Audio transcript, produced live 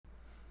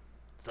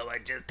So I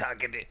just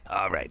talking to...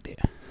 All right, dear.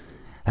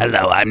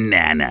 Hello, I'm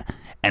Nana.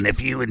 And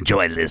if you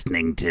enjoy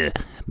listening to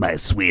my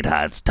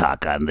sweethearts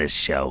talk on this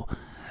show,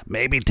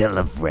 maybe tell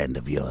a friend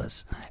of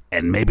yours.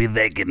 And maybe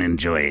they can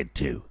enjoy it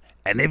too.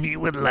 And if you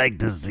would like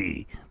to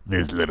see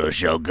this little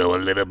show go a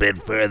little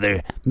bit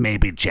further,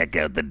 maybe check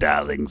out the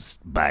Darlings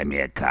Buy Me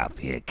a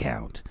Coffee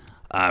account.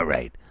 All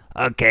right.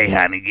 Okay,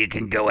 honey, you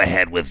can go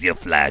ahead with your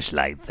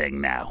flashlight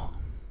thing now.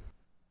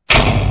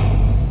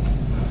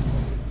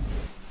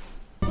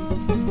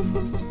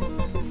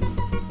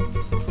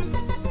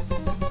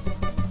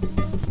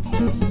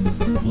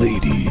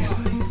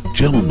 Ladies,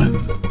 gentlemen,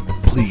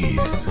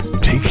 please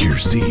take your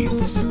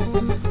seats.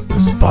 The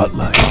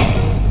spotlight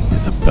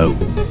is about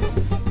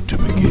to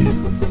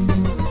begin.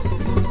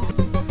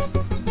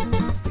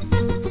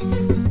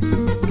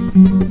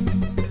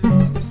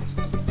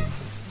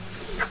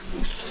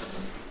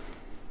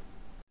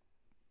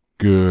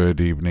 Good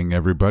evening,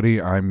 everybody.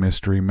 I'm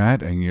Mystery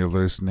Matt, and you're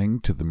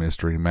listening to the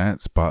Mystery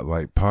Matt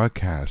Spotlight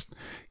Podcast.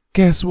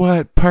 Guess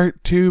what?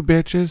 Part 2,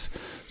 bitches.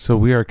 So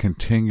we are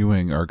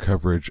continuing our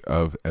coverage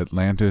of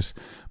Atlantis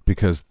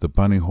because the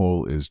bunny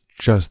hole is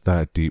just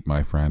that deep,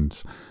 my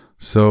friends.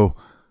 So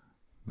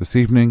this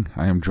evening,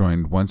 I am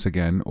joined once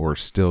again, or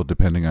still,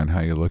 depending on how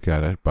you look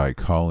at it, by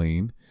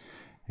Colleen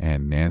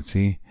and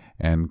Nancy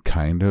and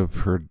kind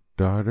of her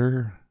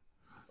daughter,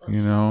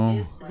 you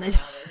know.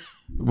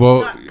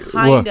 Well,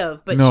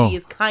 she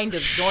is kind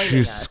of joining us.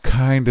 She's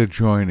kind of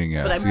joining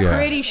us. But I'm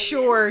pretty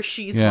sure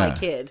she's my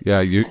kid. Yeah,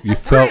 you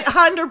felt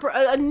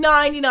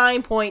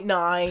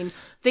 99.9.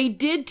 They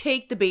did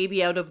take the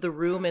baby out of the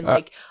room,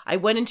 and I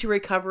went into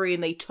recovery,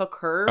 and they took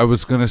her. I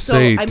was gonna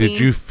say, did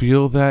you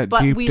feel that deep down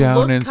inside? But we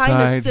look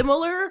kind of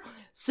similar,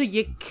 so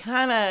you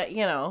kind of,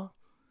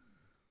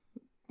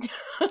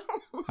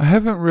 I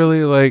haven't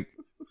really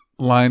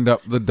lined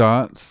up the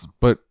dots,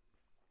 but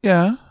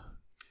yeah.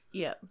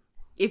 Yeah.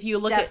 If you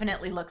look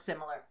definitely look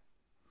similar.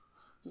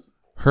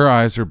 Her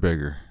eyes are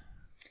bigger.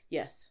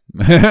 Yes.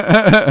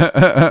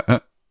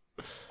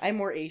 I'm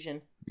more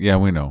Asian. Yeah,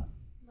 we know.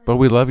 But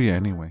we love you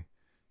anyway.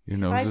 Your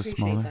nose is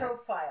smaller.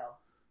 Profile.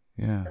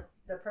 Yeah.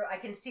 I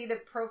can see the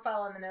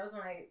profile on the nose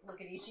when I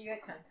look at each of you. I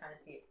can kind of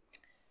see it.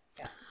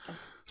 Yeah.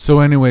 So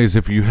anyways,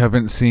 if you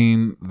haven't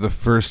seen the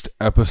first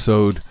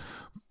episode,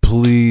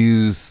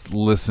 please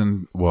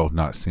listen. Well,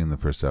 not seen the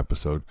first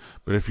episode,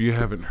 but if you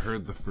haven't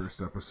heard the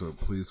first episode,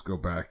 please go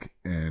back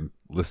and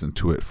listen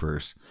to it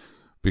first,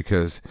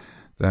 because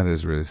that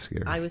is really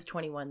scary. I was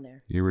 21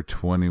 there. You were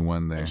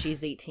 21 there. And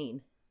she's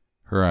 18.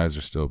 Her eyes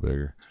are still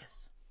bigger.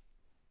 Yes.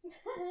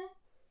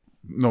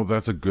 No,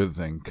 that's a good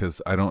thing,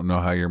 because I don't know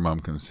how your mom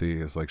can see.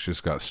 It's like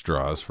she's got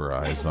straws for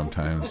eyes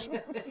sometimes.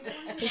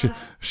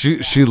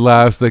 she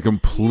laughs, they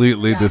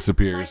completely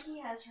disappears.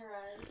 Mikey has her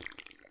eyes.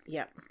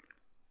 Yep.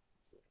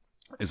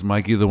 Is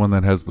Mikey the one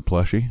that has the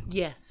plushie?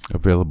 Yes.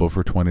 Available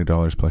for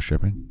 $20 plus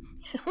shipping?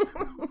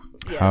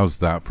 Yes. How's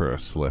that for a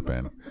slip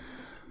in?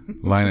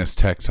 Linus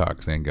Tech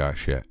Talks ain't got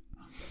shit.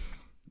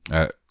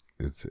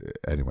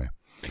 Anyway.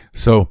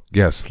 So,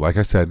 yes, like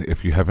I said,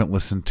 if you haven't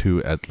listened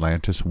to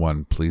Atlantis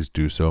 1, please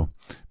do so,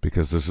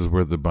 because this is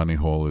where the bunny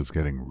hole is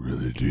getting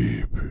really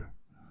deep.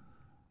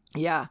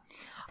 Yeah.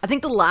 I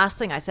think the last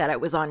thing I said, I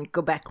was on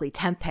Göbekli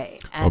Tepe.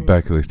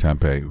 Göbekli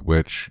Tepe,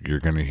 which you're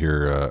going to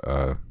hear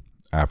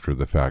after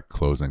the fact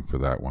closing for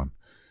that one.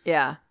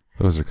 Yeah.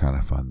 Those are kind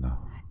of fun, though.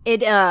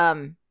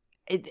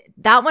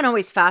 That one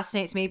always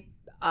fascinates me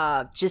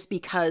just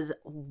because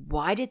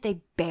why did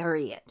they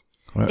bury it?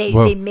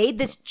 They made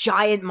this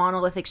giant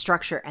monolithic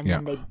structure and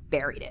then they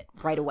buried it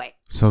right away.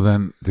 So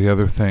then the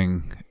other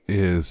thing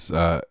is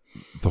the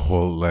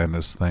whole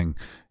Atlantis thing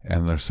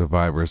and their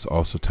survivors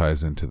also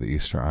ties into the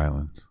Easter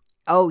Islands.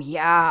 Oh,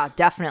 yeah,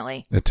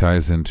 definitely. It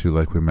ties into,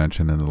 like we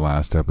mentioned in the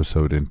last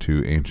episode,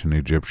 into ancient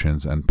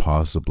Egyptians and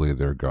possibly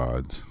their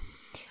gods.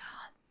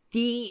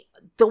 The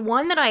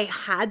one that I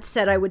had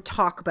said I would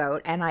talk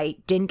about and I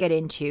didn't get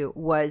into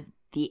was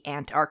the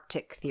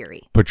Antarctic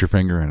theory. Put your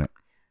finger in it.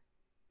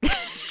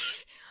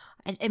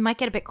 It might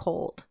get a bit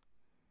cold.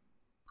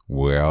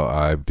 Well,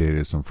 I've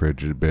dated some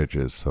frigid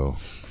bitches, so.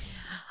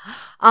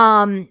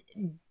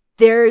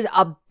 There's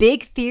a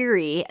big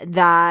theory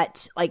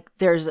that,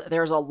 there's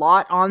a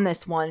lot on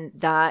this one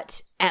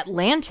that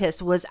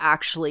Atlantis was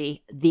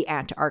actually the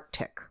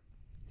Antarctic,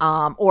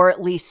 or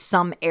at least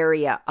some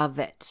area of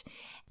it.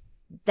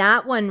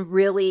 That one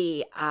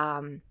really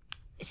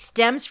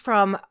stems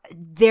from,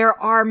 there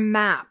are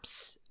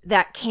maps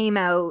that came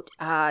out.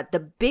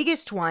 The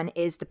biggest one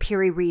is the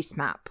Piri-Reis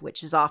map,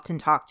 which is often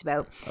talked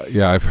about.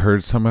 Yeah, I've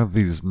heard some of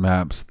these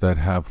maps that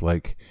have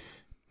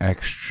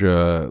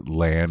extra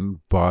land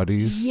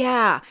bodies.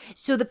 Yeah.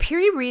 So the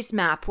Piri-Reis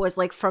map was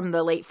from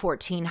the late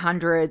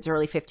 1400s,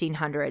 early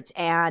 1500s.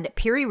 And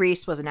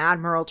Piri-Reis was an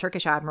admiral,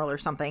 Turkish admiral or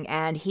something.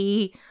 And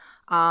he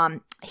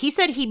said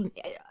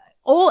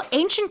all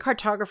ancient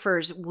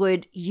cartographers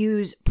would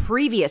use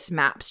previous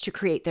maps to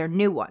create their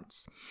new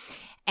ones.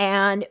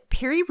 And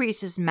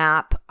Piri-Reis's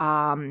map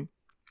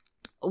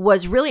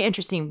was really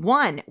interesting.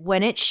 One,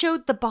 when it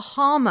showed the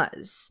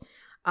Bahamas,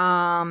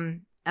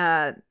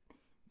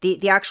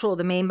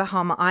 the main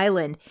Bahama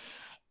island,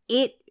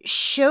 it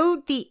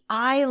showed the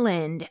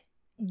island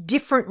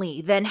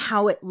differently than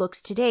how it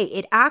looks today.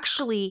 It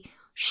actually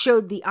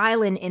showed the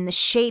island in the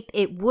shape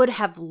it would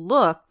have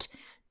looked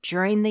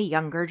during the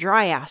Younger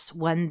Dryas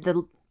when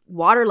the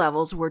water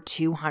levels were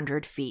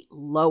 200 feet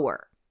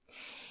lower.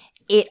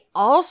 It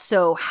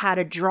also had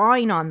a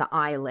drawing on the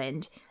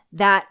island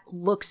that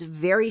looks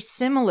very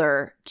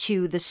similar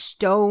to the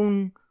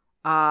stone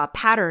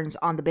patterns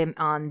on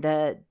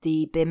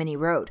the Bimini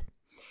Road.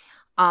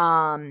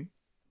 And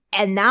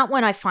that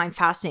one I find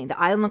fascinating. The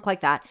island looked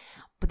like that.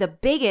 But the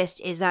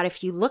biggest is that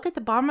if you look at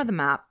the bottom of the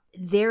map,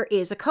 there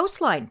is a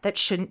coastline that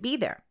shouldn't be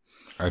there.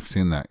 I've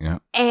seen that, yeah.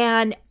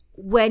 And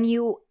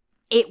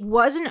it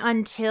wasn't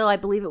until I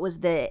believe it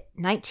was the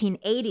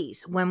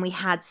 1980s when we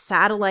had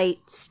satellite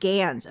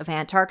scans of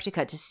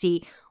Antarctica to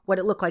see what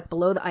it looked like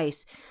below the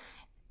ice.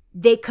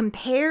 They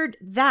compared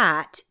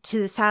that to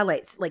the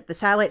satellites, like the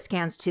satellite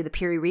scans to the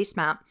Peary Reefs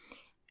map.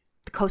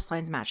 The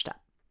coastlines matched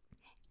up.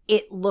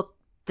 It looked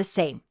the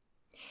same.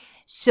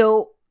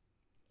 So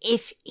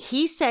if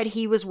he said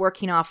he was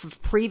working off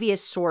of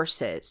previous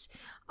sources,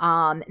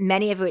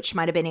 many of which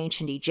might have been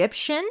ancient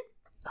Egyptian,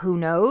 who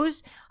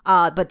knows?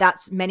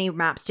 But many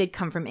maps did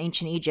come from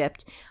ancient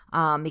Egypt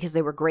because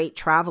they were great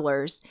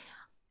travelers.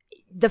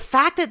 The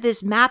fact that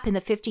this map in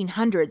the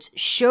 1500s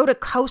showed a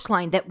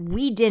coastline that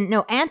we didn't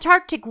know.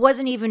 Antarctic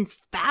wasn't even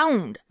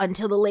found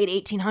until the late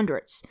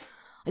 1800s.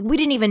 Like, we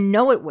didn't even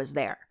know it was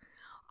there.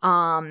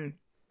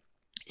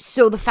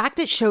 So the fact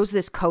it shows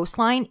this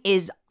coastline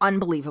is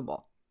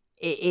unbelievable.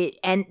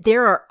 And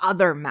there are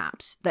other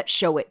maps that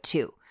show it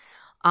too,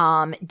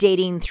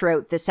 dating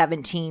throughout the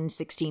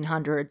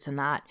 1600s and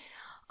that.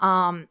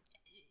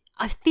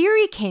 A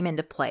theory came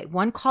into play,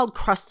 one called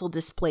crustal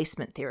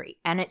displacement theory.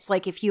 And it's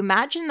like, if you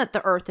imagine that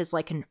the Earth is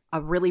like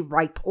a really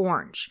ripe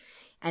orange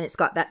and it's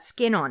got that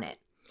skin on it,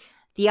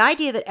 the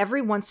idea that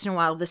every once in a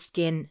while the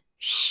skin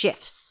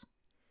shifts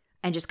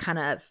and just kind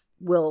of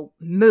will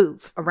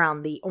move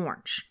around the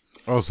orange.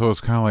 Oh, so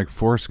it's kind of like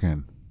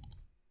foreskin.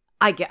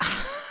 I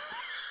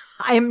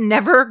am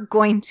never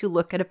going to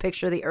look at a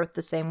picture of the Earth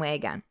the same way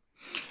again.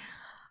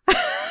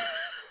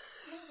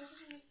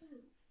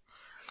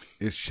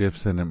 It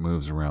shifts and it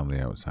moves around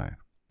the outside.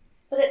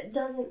 But it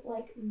doesn't,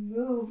 like,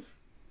 move.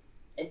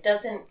 It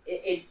doesn't.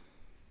 It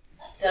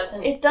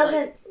doesn't. It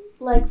doesn't,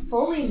 like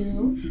fully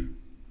move.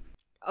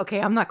 Okay,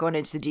 I'm not going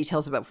into the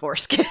details about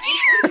foreskin.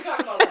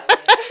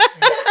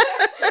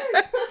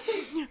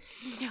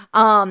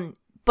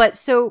 But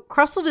so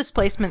crustal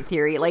displacement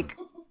theory, like.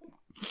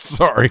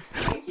 Sorry.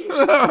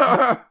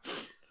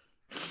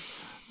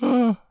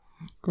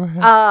 Go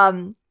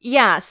ahead.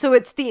 Yeah, so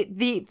it's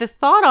the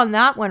thought on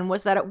that one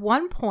was that at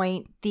one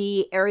point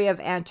the area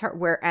of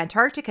where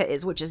Antarctica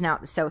is, which is now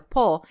at the South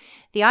Pole,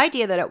 the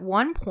idea that at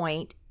one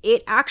point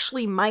it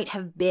actually might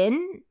have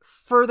been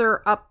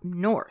further up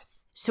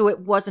north, so it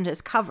wasn't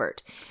as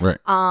covered. Right.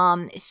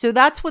 So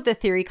that's what the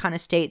theory kind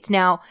of states.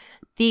 Now,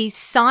 the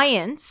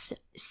science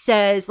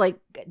says, like,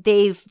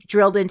 they've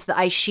drilled into the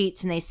ice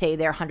sheets and they say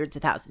they're hundreds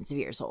of thousands of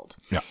years old.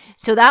 Yeah.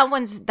 So that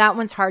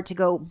one's hard to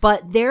go,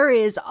 but there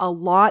is a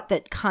lot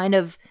that kind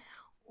of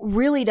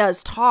really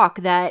does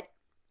talk that,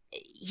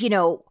 you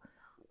know,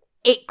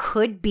 it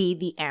could be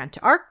the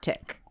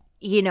Antarctic.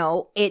 You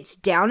know, it's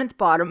down at the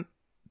bottom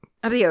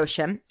of the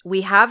ocean.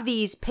 We have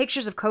these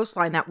pictures of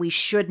coastline that we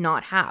should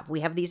not have.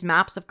 We have these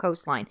maps of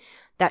coastline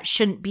that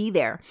shouldn't be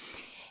there.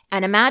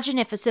 And imagine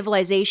if a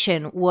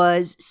civilization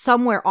was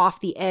somewhere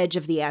off the edge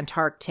of the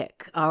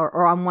Antarctic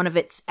or on one of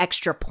its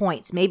extra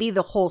points. Maybe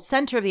the whole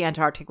center of the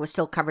Antarctic was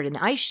still covered in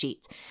the ice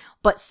sheets,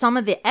 but some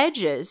of the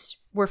edges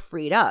were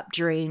freed up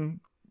during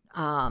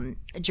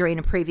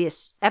a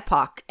previous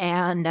epoch.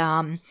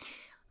 And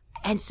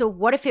so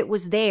what if it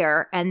was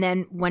there and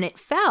then when it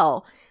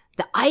fell,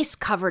 the ice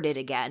covered it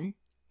again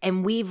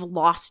and we've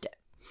lost it?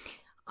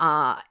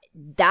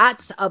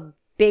 That's a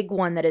big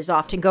one that is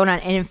often going on.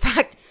 And in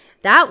fact,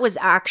 that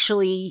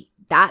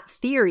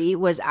theory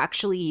was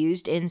actually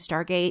used in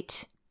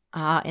Stargate,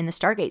 in the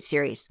Stargate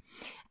series,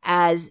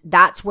 as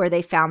that's where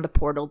they found the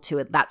portal to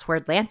it. That's where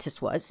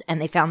Atlantis was, and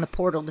they found the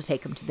portal to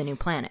take them to the new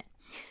planet,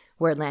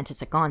 where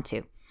Atlantis had gone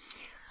to.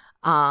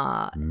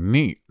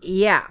 Neat.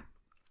 Yeah.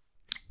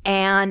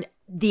 And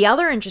the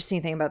other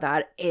interesting thing about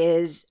that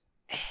is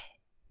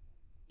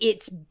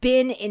it's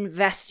been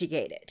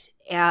investigated.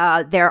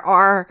 There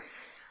are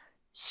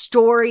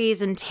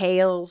stories and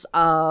tales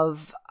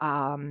of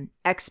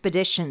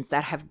expeditions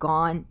that have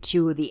gone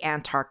to the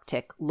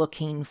Antarctic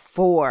looking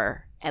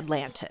for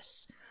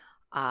Atlantis.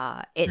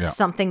 It's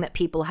something that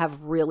people have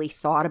really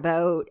thought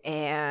about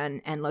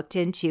and looked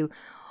into.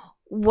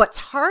 What's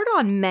hard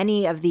on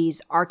many of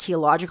these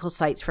archaeological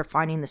sites for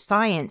finding the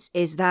science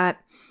is that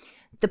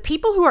the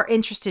people who are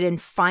interested in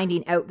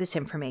finding out this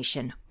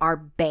information are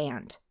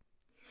banned.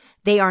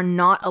 they are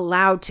not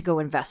allowed to go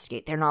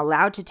investigate. They're not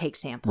allowed to take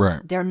samples.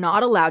 Right. They're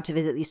not allowed to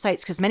visit these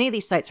sites because many of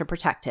these sites are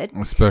protected.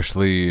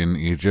 Especially in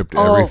Egypt,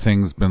 Oh.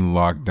 everything's been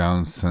locked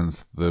down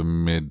since the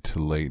mid to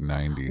late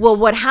 90s. Well,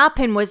 what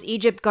happened was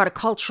Egypt got a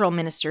cultural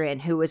minister in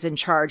who was in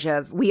charge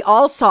of, we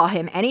all saw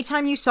him.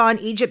 Anytime you saw an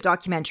Egypt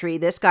documentary,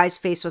 this guy's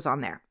face was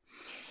on there.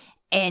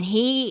 And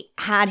he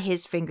had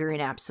his finger in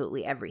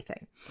absolutely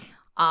everything.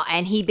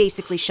 And he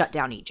basically shut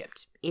down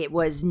Egypt. It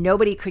was,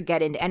 nobody could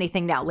get into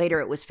anything. Now,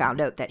 later it was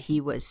found out that he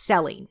was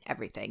selling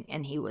everything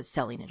and he was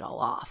selling it all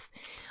off.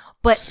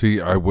 But see,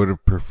 I would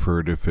have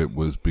preferred if it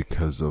was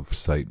because of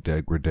site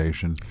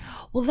degradation.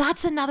 well,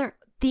 that's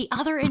the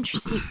other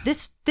interesting,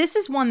 this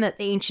is one that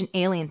the ancient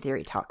alien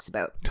theory talks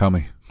about. Tell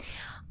me.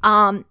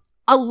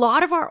 A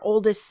lot of our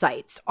oldest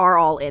sites are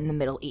all in the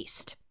Middle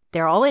East.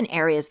 They're all in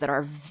areas that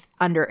are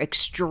under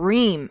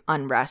extreme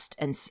unrest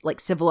and like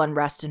civil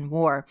unrest and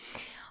war.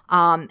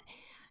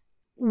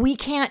 We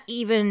can't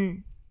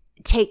even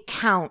take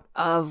count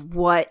of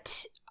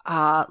what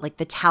like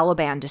the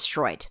Taliban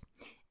destroyed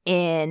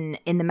in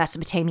the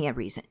Mesopotamia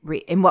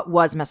in what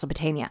was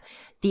Mesopotamia.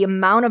 The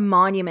amount of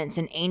monuments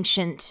and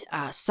ancient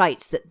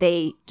sites that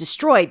they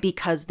destroyed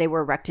because they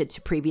were erected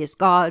to previous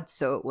gods,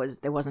 so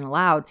it wasn't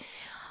allowed.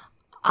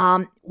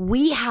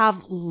 We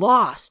have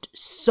lost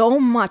so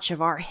much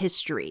of our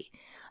history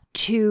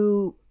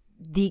to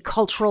the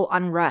cultural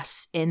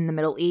unrest in the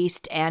Middle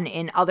East and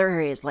in other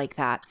areas like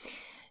that.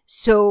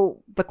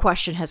 So the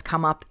question has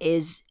come up,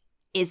 is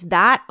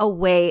that a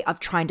way of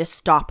trying to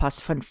stop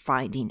us from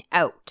finding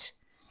out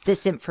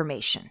this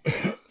information?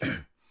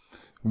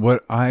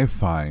 What I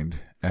find,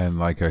 and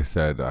like I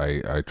said,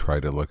 I try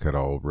to look at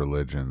all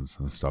religions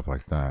and stuff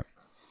like that,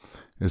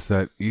 is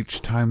that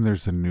each time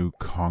there's a new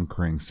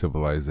conquering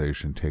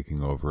civilization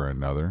taking over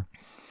another,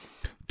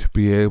 to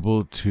be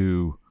able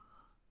to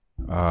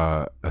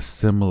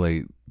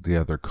assimilate the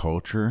other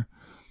culture,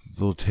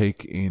 they'll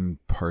take in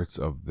parts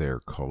of their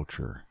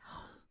culture.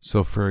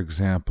 So, for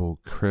example,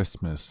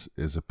 Christmas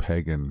is a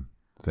pagan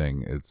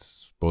thing.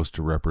 It's supposed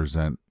to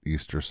represent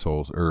Easter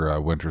solstice or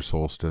winter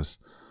solstice.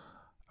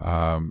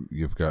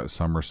 You've got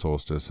summer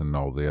solstice and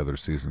all the other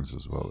seasons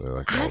as well. They're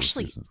like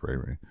Actually, all the seasons,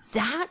 right?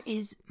 that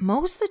is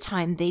most of the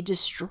time they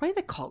destroy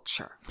the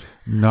culture.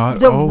 Not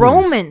The always.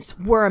 Romans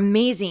were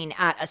amazing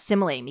at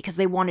assimilating because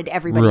they wanted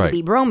everybody to Right.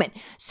 be Roman.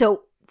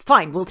 So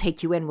fine, we'll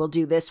take you in. We'll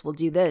do this. We'll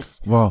do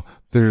this. Well,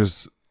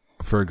 there's,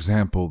 for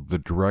example, the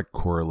direct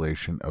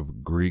correlation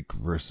of Greek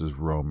versus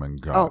Roman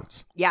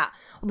gods. Oh, yeah.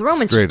 Well, the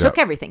Romans Straight just took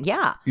up. everything.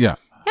 Yeah. Yeah.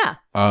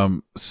 Yeah.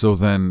 So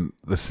then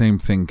the same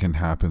thing can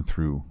happen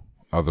through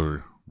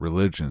other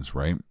religions,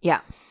 right?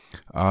 Yeah.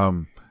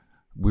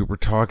 We were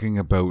talking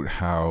about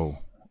how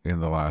in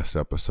the last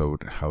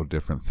episode how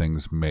different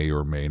things may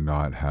or may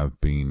not have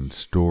been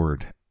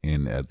stored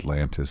in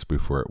Atlantis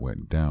before it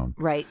went down.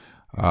 Right.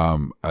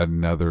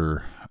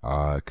 Another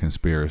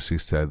conspiracy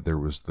said there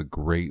was the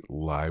Great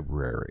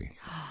Library,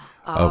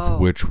 Oh. of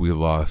which we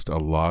lost a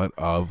lot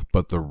of,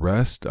 but the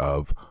rest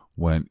of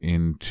went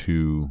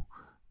into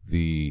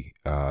the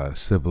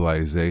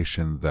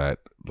civilization that,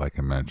 like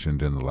I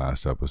mentioned in the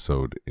last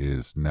episode,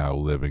 is now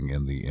living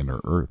in the inner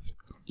earth.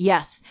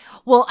 Yes.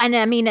 Well, and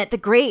I mean, at the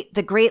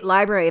Great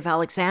Library of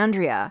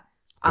Alexandria,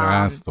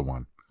 That's the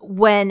one.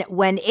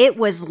 when it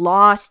was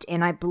lost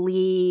in, I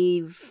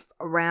believe,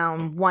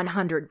 around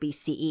 100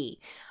 BCE.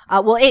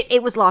 Well,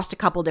 it was lost a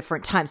couple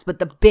different times, but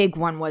the big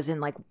one was in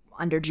like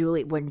under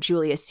when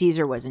Julius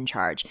Caesar was in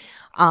charge.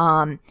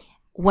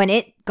 When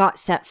it got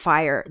set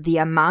fire, the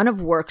amount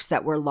of works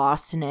that were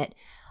lost in it,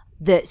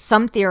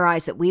 some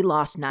theorize that we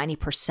lost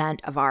 90%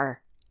 of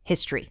our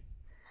history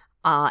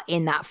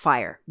in that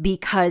fire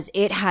because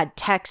it had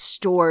texts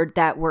stored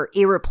that were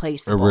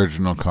irreplaceable.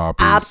 Original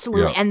copies.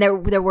 Absolutely. Yeah. And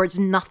there was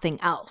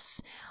nothing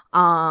else.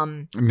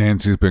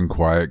 Nancy's been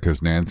quiet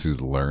because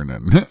Nancy's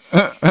learning.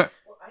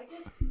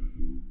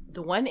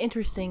 The one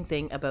interesting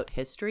thing about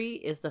history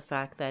is the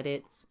fact that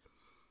it's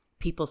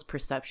people's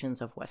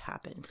perceptions of what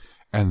happened.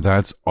 And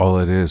that's all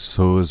it is.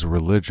 So is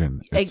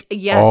religion. It's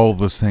Yes. all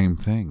the same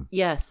thing.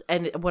 Yes,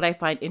 and what I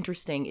find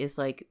interesting is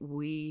like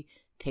we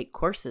take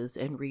courses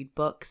and read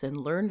books and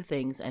learn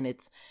things, and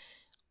it's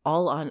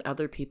all on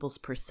other people's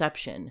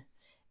perception.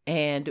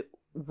 And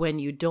when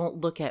you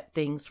don't look at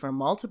things from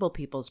multiple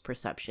people's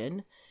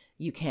perception,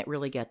 you can't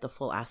really get the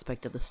full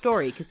aspect of the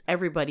story because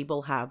everybody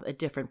will have a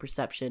different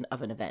perception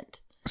of an event.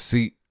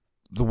 See,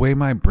 the way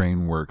my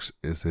brain works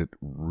is it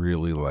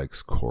really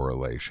likes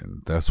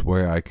correlation. That's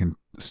why I can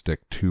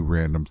stick two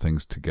random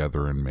things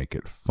together and make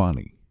it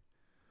funny.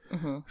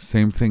 Mm-hmm.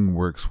 Same thing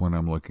works when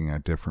I'm looking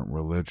at different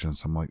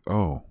religions. I'm like,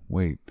 oh,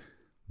 wait,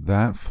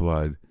 that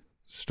flood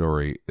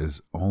story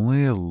is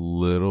only a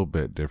little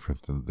bit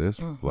different than this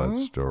flood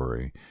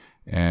story.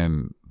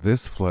 And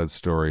this flood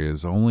story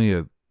is only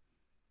a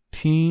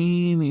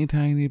teeny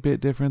tiny bit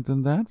different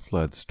than that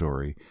flood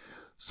story.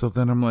 So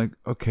then I'm like,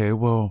 okay,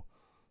 well,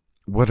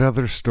 what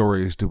other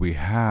stories do we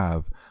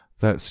have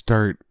that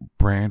start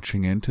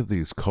branching into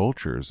these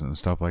cultures and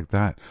stuff like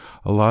that?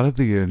 A lot of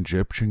the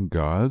Egyptian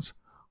gods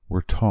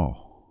were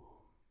tall.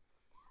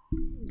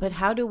 But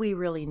how do we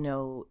really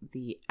know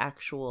the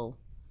actual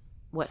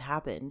what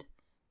happened?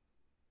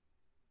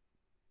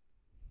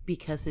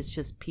 Because it's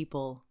just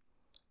people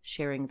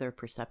sharing their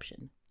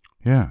perception.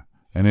 Yeah.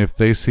 And if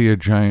they see a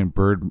giant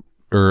bird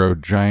or a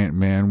giant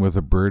man with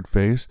a bird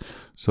face,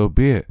 so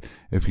be it.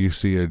 If you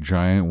see a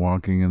giant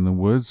walking in the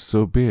woods,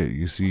 so be it.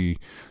 You see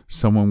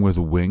someone with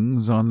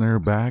wings on their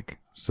back,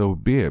 so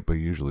be it. But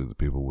usually the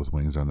people with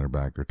wings on their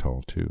back are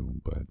tall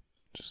too, but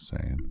just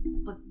saying.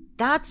 But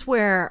that's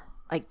where,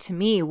 like, to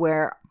me,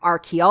 where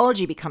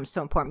archaeology becomes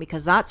so important,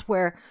 because that's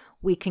where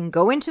we can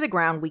go into the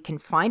ground, we can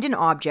find an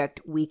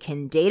object, we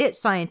can date it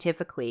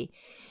scientifically.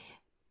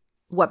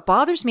 What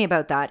bothers me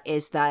about that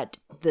is that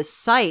the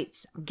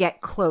sites get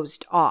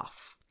closed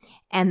off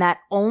and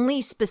that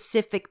only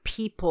specific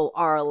people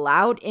are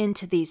allowed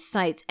into these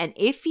sites. And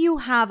if you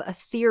have a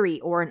theory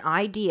or an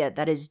idea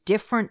that is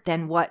different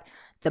than what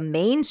the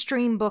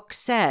mainstream book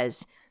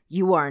says,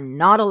 you are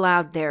not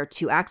allowed there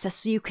to access.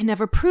 So you can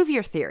never prove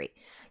your theory.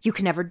 You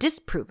can never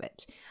disprove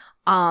it.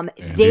 And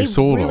They he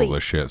sold really, all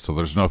the shit, so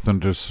there's nothing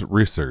to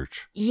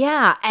research.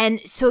 yeah, and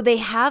so they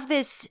have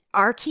this,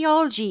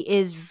 archaeology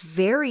is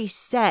very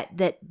set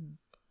that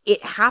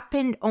it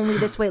happened only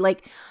this way.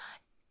 Like,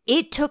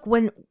 it took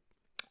when,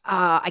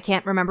 I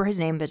can't remember his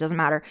name, but it doesn't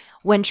matter.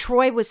 When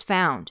Troy was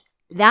found,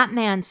 that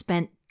man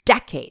spent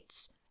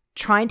decades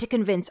trying to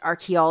convince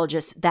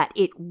archaeologists that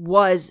it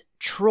was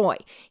Troy.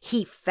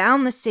 He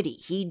found the city,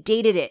 he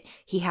dated it,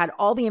 he had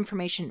all the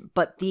information,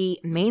 but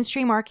the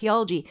mainstream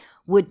archaeology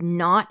would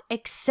not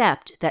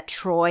accept that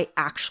Troy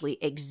actually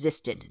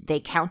existed. They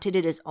counted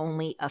it as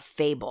only a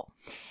fable.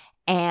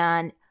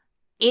 And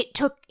it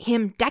took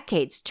him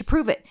decades to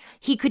prove it.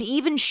 He could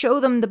even show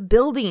them the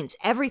buildings,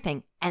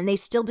 everything, and they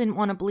still didn't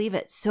want to believe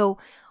it. So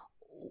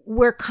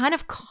we're kind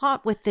of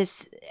caught with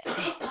this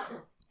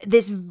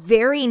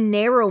very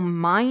narrow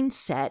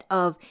mindset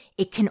of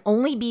it can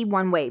only be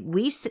one way.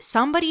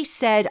 Somebody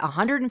said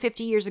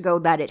 150 years ago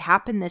that it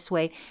happened this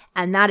way,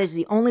 and that is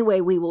the only way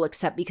we will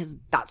accept, because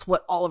that's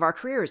what all of our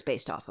career is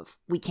based off of.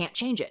 We can't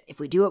change it. If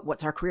we do it,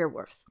 what's our career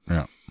worth?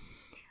 Yeah.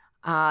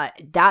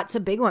 That's a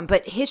big one.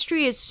 But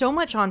history is so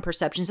much on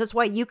perceptions. That's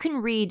why you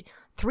can read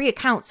 3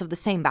 accounts of the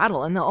same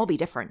battle and they'll all be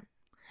different.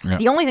 Yeah.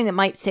 The only thing that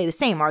might stay the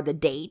same are the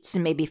dates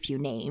and maybe a few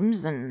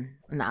names and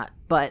that,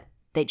 but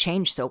they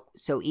change so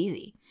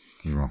easy.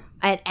 Yeah.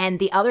 And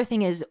the other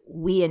thing is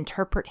we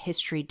interpret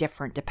history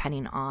different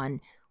depending on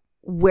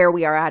where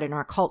we are at in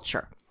our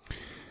culture.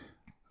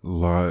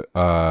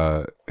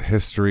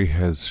 History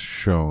has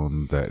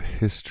shown that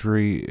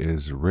history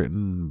is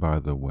written by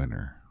the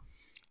winner.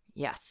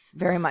 Yes,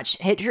 very much.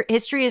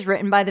 History is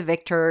written by the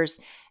victors,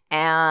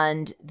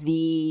 and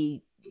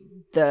the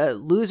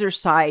loser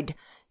side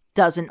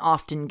doesn't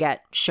often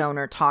get shown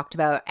or talked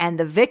about, and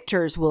the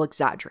victors will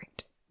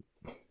exaggerate.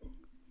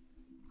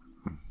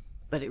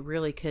 But it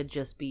really could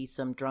just be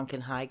some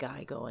drunken high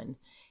guy going,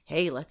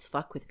 hey, let's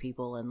fuck with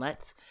people and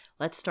let's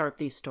start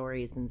these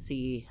stories and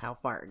see how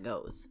far it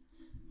goes.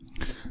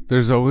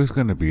 There's always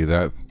going to be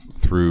that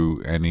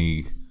through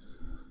anytime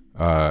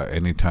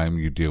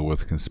you deal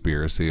with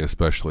conspiracy,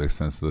 especially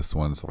since this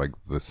one's like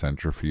the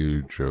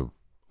centrifuge of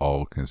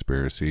all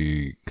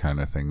conspiracy kind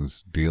of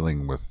things,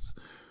 dealing with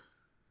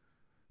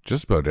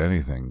just about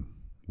anything.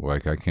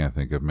 Like, I can't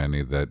think of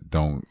many that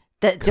don't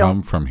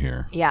come from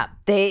here. Yeah,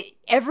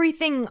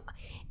 everything.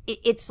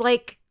 It's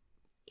like,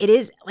 it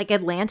is like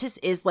Atlantis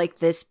is like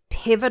this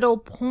pivotal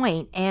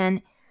point,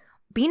 and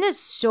being as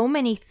so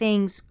many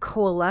things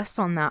coalesce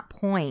on that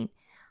point,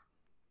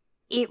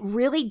 it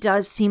really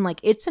does seem like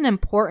it's an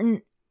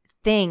important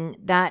thing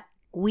that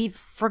we've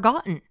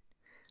forgotten,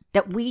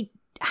 that we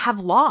have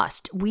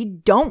lost. We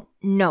don't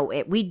know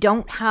it. We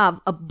don't have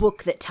a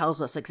book that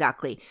tells us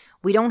exactly.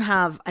 We don't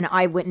have an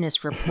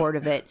eyewitness report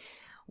of it.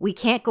 We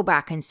can't go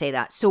back and say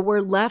that. So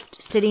we're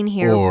left sitting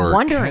here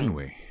wondering. Can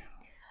we?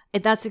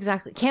 That's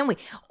exactly. Can we?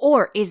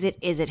 Or is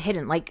it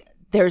hidden? Like,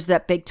 there's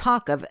that big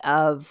talk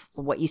of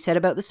what you said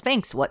about the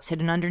Sphinx. What's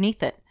hidden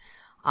underneath it?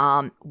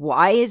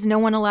 Why is no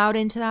one allowed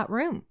into that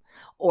room?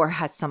 Or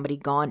has somebody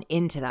gone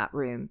into that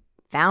room,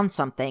 found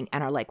something,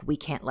 and are like, we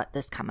can't let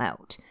this come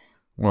out?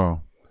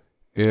 Well,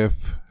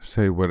 if,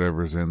 say,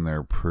 whatever's in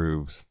there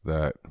proves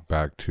that,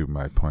 back to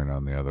my point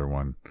on the other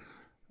one,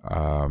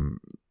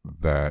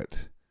 that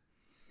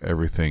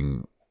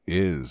everything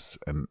is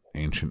an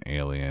ancient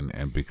alien,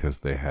 and because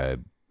they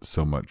had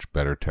so much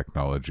better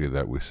technology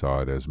that we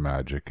saw it as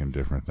magic and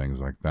different things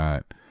like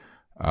that,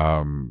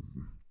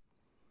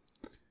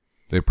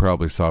 they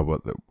probably saw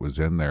what was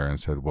in there and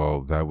said,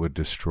 well, that would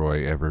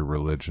destroy every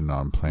religion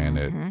on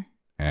planet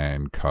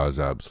and cause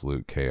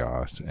absolute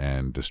chaos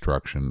and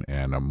destruction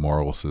and a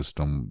moral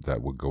system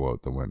that would go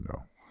out the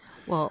window.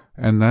 Well,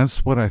 and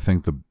that's what I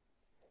think the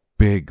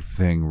big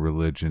thing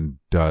religion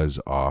does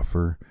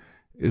offer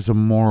is a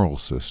moral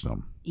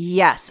system.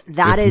 Yes,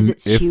 that is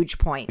its huge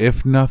point.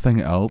 If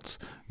nothing else,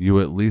 you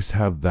at least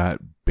have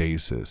that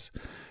basis.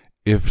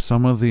 If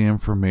some of the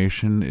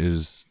information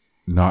is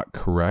not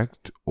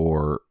correct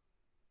or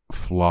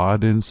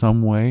flawed in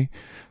some way,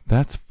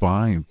 that's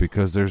fine,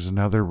 because there's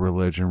another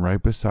religion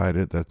right beside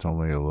it that's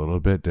only a little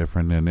bit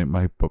different, and it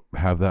might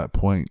have that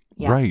point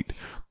right.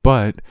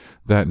 But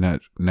that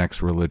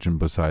next religion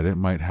beside it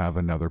might have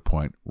another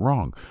point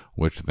wrong,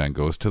 which then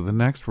goes to the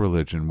next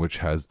religion, which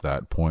has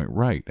that point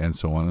right, and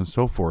so on and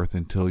so forth,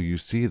 until you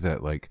see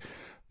that, like,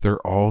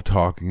 they're all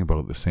talking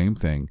about the same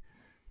thing,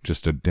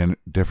 just a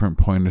different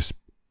point of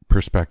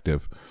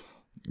perspective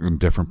and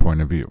different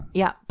point of view.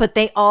 Yeah, but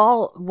they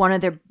all, one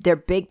of their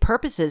big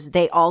purposes,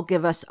 they all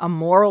give us a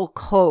moral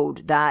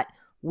code that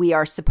we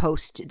are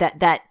supposed to,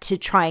 that to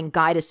try and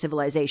guide a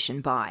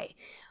civilization by.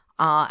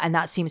 And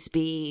that seems to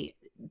be,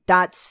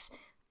 that's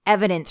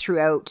evident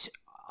throughout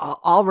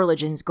all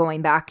religions,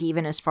 going back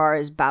even as far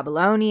as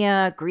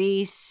Babylonia,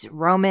 Greece,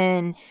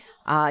 Roman.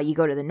 You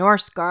go to the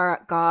Norse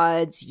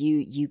gods,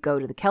 you go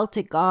to the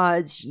Celtic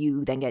gods,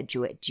 you then get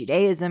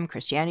Judaism,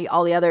 Christianity,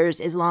 all the others,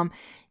 Islam.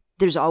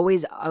 There's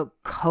always a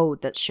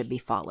code that should be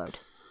followed.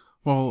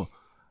 Well,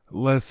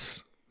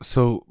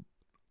 so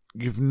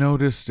you've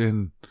noticed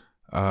in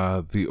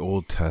the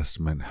Old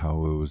Testament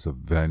how it was a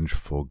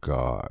vengeful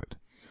God.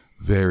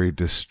 Very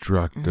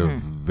destructive,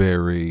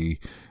 very,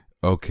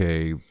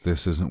 okay,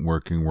 this isn't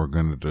working, we're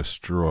going to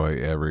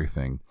destroy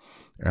everything.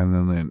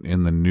 And then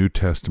in the New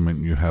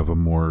Testament, you have a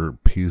more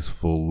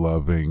peaceful,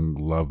 loving,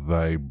 love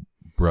thy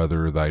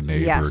brother, thy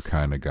neighbor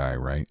kind of guy,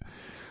 right?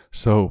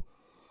 So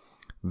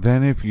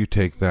then if you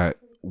take that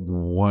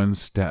one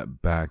step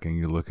back and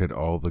you look at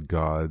all the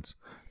gods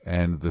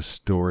and the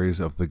stories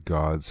of the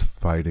gods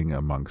fighting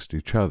amongst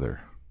each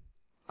other.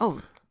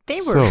 Oh,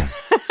 they were...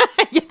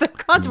 yeah, the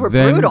gods were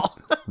brutal.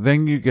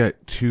 Then you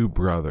get two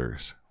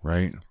brothers,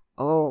 right?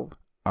 Oh.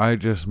 I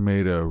just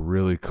made a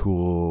really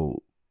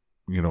cool,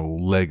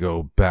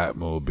 Lego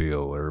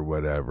Batmobile or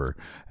whatever,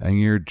 and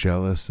you're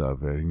jealous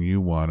of it and you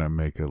want to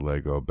make a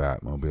Lego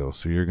Batmobile,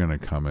 so you're going to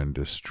come and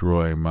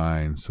destroy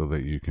mine so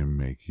that you can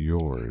make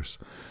yours.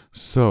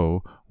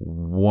 So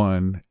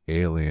one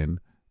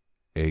alien,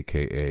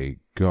 aka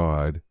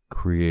God,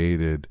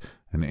 created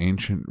an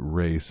ancient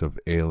race of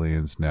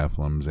aliens,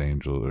 Nephilims,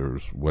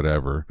 angels,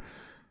 whatever.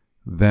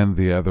 Then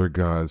the other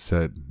god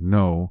said,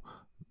 no,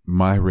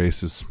 my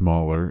race is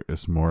smaller,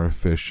 it's more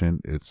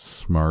efficient, it's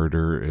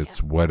smarter,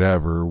 it's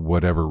whatever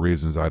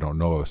reasons. I don't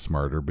know of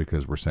smarter,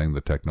 because we're saying the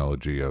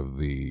technology of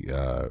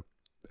the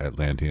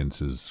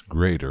Atlanteans is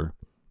greater.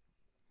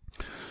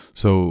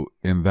 So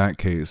in that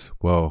case,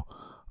 well,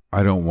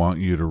 I don't want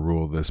you to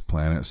rule this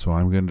planet, so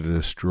I'm going to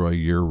destroy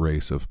your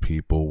race of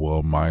people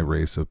while my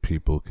race of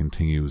people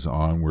continues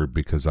onward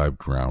because I've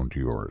drowned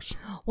yours.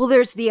 Well,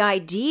 there's the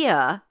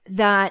idea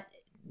that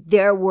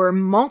there were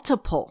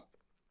multiple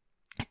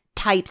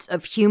types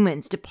of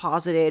humans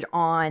deposited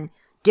on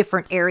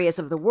different areas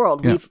of the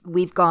world. Yeah.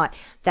 We've got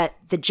that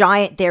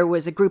there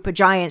was a group of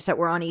giants that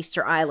were on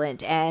Easter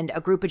Island, and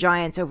a group of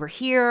giants over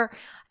here,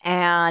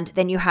 and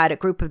then you had a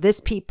group of this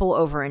people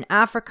over in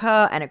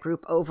Africa, and a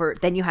group over,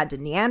 then you had the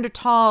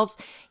Neanderthals,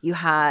 you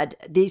had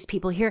these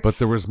people here. But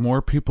there was more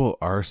people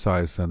our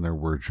size than there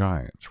were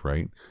giants,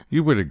 right?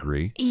 You would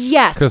agree.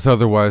 Yes. Because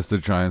otherwise the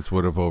giants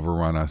would have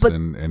overrun us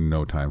in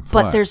no time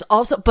flat. But there's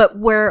also,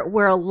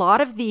 where a lot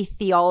of the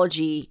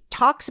theology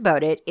talks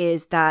about it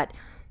is that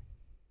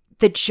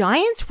the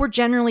giants were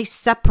generally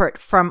separate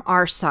from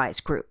our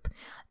size group.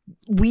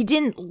 We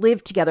didn't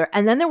live together.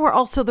 And then there were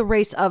also the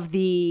race of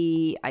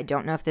I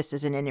don't know if this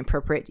is an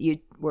inappropriate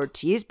word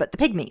to use, but the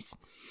pygmies.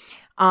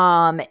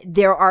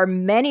 There are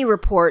many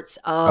reports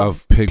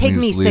of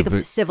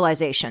pygmy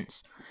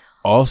civilizations.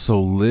 Also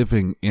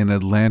living in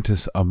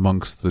Atlantis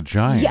amongst the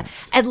giants. Yeah,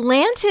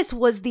 Atlantis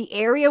was the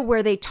area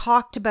where they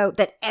talked about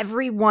that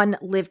everyone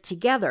lived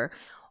together.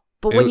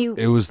 But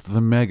it was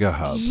the mega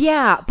hub.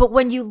 Yeah, but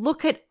when you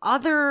look at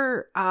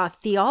other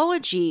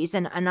theologies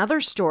and other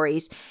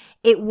stories,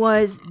 it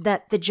was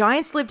that the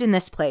giants lived in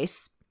this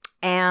place,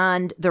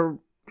 and the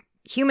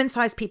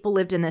human-sized people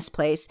lived in this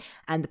place,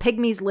 and the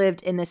pygmies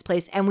lived in this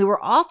place, and we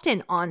were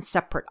often on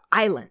separate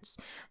islands.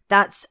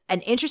 That's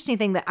an interesting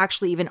thing that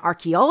actually even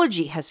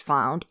archaeology has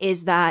found,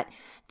 is that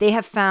they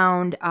have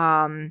found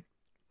on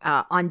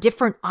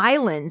different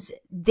islands,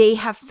 they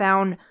have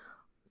found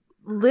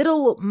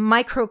little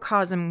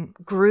microcosm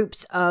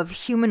groups of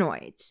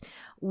humanoids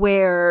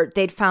where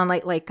they'd found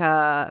like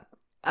a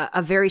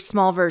very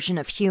small version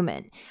of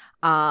human.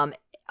 And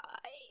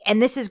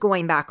this is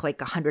going back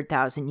like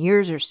 100,000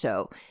 years or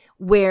so,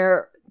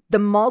 where the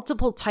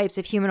multiple types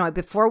of humanoid,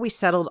 before we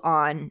settled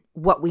on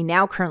what we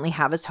now currently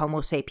have as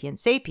Homo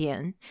sapiens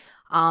sapien,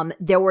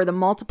 there were the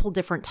multiple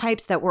different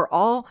types that were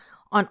all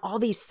on all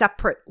these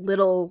separate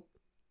little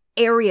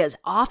areas,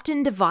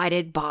 often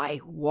divided by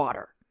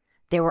water.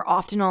 They were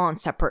often all on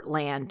separate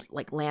land,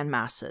 like land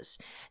masses.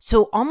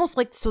 So almost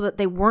like so that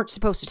they weren't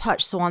supposed to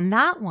touch. So on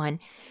that one,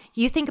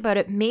 you think about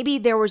it, maybe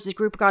there was a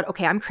group of God,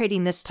 okay, I'm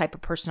creating this type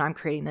of person, I'm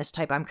creating this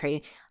type,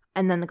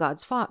 and then the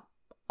gods fought.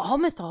 All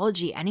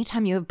mythology,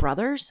 anytime you have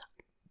brothers,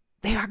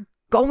 they are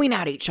going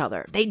at each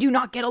other. They do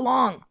not get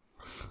along.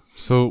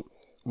 So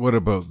what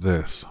about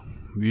this?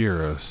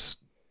 You're a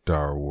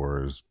Star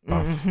Wars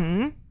buff,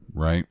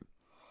 right?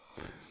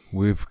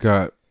 We've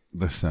got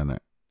the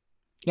Senate.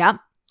 Yep.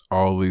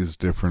 all these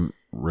different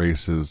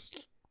races,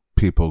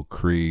 people,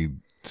 creed,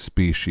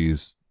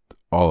 species,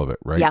 all of it,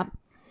 right? Yep.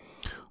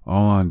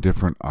 All on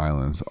different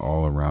islands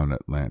all around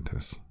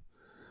Atlantis.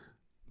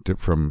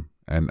 From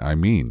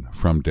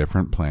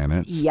different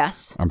planets.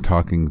 Yes. I'm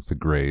talking the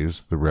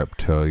Greys, the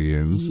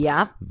Reptilians,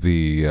 Yep.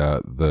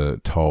 the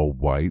tall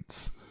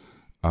whites.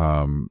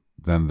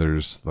 Then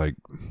there's like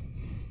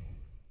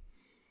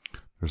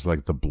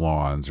the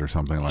blondes or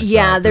something like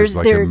that. There's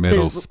like a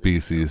middle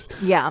species.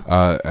 Yeah.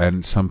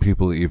 And some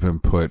people even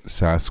put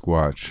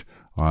Sasquatch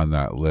on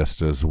that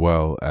list as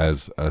well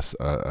as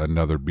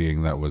another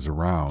being that was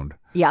around.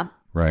 Yeah.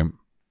 Right.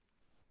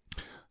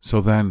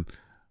 So then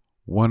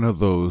one of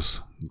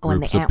those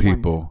groups of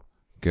people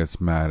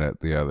gets mad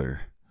at the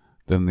other.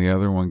 Then the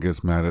other one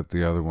gets mad at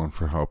the other one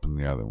for helping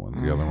the other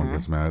one. The other one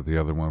gets mad at the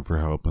other one for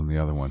helping the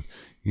other one.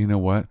 You know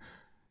what?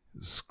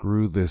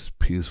 Screw this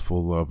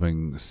peaceful,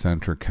 loving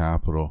center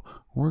capital.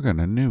 We're going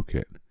to nuke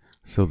it.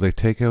 So they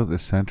take out the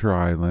center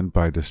island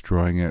by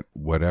destroying it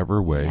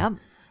whatever way. Yep.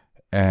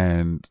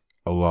 And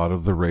a lot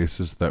of the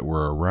races that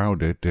were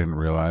around it didn't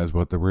realize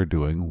what they were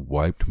doing,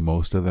 wiped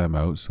most of them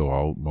out.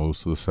 So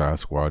most of the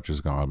Sasquatch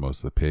is gone,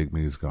 most of the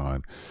Pygmies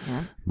gone,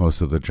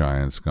 most of the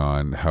giants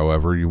gone.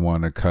 However you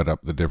want to cut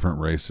up the different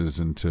races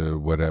into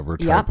whatever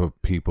type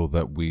of people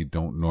that we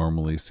don't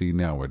normally see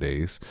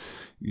nowadays,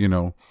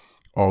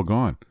 all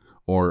gone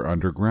or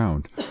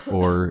underground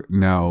or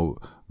now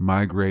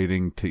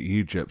migrating to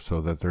Egypt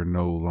so that they're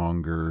no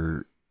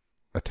longer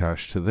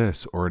attached to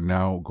this, or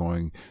now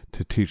going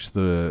to teach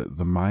the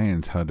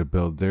Mayans how to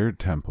build their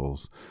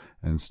temples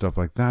and stuff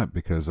like that,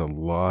 because a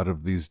lot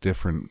of these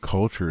different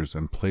cultures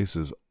and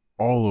places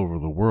all over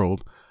the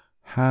world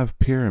have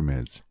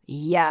pyramids.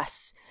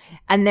 Yes.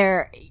 And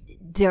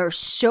they're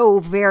so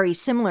very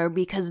similar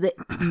because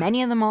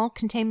many of them all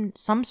contain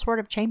some sort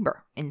of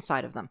chamber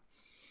inside of them.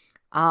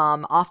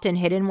 Often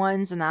hidden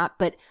ones and that,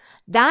 but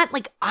that,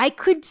 like, I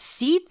could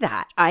see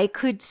that. I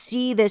could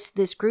see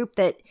this group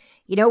that,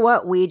 you know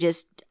what, we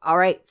just, all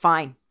right,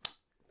 fine,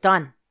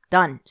 done.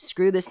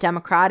 Screw this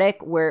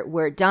democratic,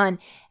 we're done.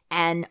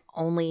 And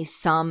only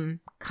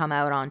some come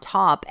out on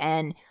top.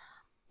 And,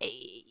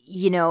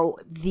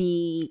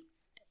 the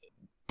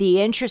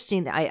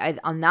interesting, I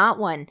on that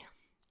one,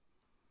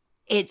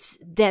 it's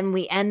then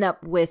we end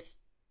up with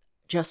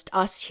just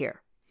us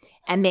here.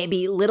 And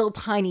maybe little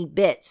tiny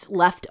bits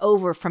left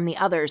over from the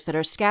others that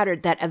are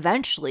scattered that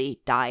eventually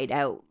died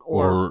out.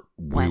 Or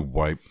we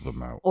wiped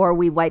them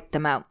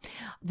out.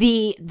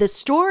 The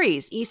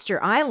stories,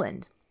 Easter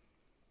Island,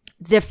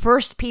 the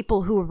first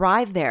people who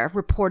arrived there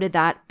reported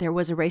that there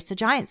was a race of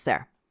giants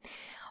there.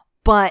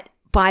 But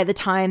by the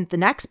time the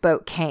next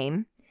boat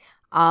came,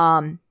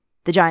 the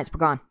giants were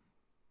gone.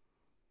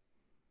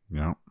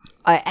 Yeah.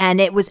 And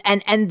it was,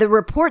 and the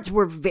reports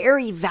were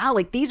very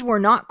valid. These were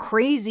not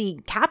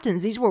crazy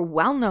captains. These were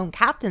well-known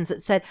captains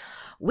that said,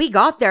 we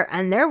got there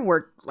and there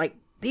were like,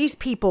 these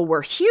people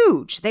were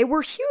huge. They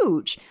were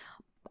huge.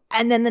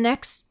 And then the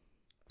next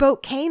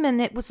boat came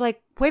and it was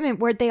like, wait a minute,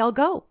 where'd they all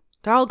go?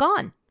 They're all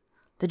gone.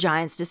 The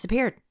giants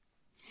disappeared.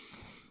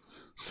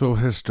 So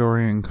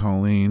historian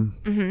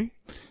Colleen,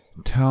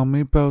 tell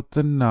me about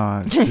the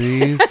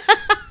Nazis.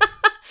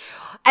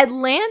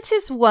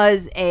 Atlantis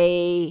was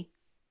a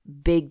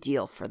big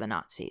deal for the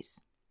Nazis.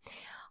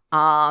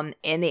 In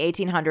the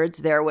 1800s,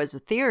 there was a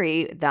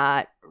theory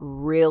that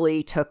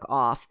really took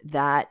off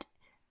that,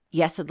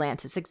 yes,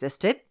 Atlantis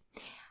existed.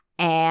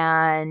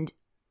 And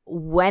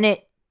when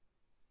it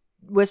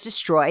was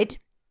destroyed,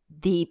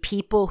 the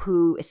people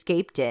who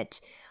escaped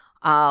it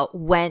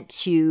went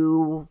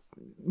to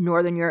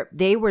Northern Europe.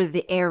 They were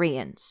the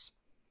Aryans.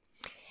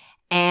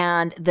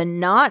 And the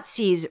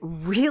Nazis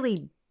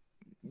really,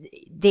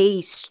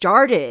 they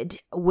started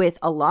with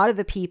a lot of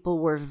the people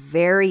were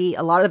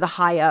a lot of the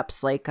high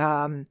ups, like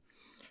I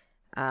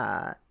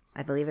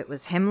believe it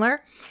was Himmler,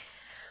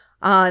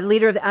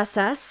 leader of the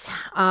SS,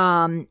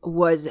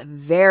 was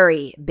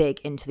very big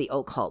into the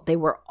occult. They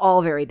were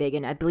all very big,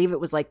 and I believe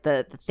it was like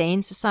the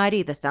Thane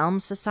Society, the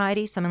Thelm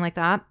Society, something like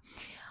that,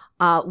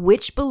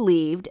 which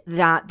believed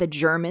that the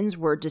Germans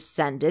were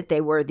descended.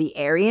 They were the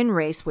Aryan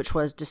race, which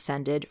was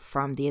descended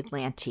from the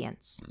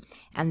Atlanteans,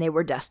 and they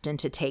were destined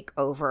to take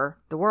over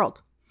the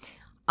world.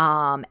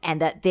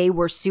 And that they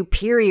were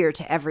superior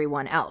to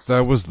everyone else.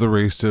 That was the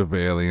race of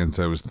aliens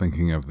I was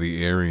thinking of,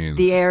 the Aryans.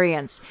 The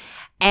Aryans.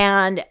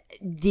 And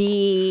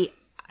I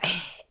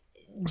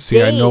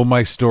know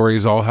my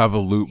stories all have a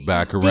loop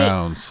back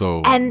around, so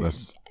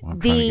that's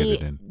I'm trying to get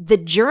it in. The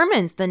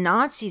Germans, the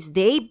Nazis,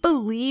 they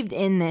believed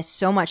in this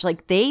so much.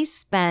 Like, they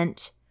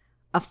spent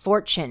a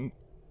fortune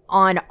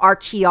on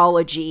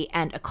archaeology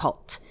and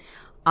occult.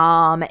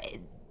 Germans.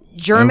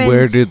 And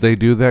where did they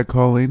do that,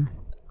 Colleen?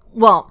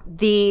 Well,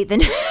 the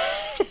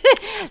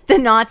the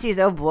Nazis.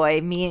 Oh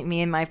boy,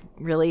 me and my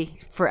really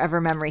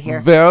forever memory here.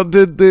 Where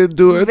did they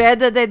do it? Where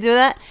did they do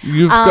that?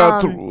 You've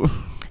got to.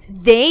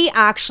 They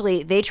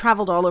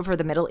traveled all over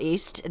the Middle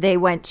East. They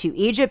went to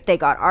Egypt. They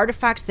got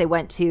artifacts. They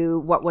went to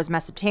what was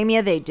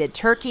Mesopotamia. They did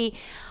Turkey.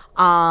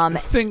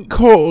 Think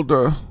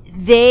colder.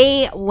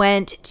 They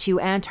went to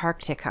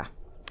Antarctica.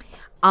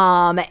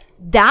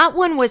 That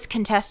one was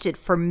contested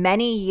for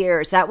many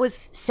years. That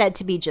was said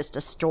to be just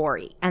a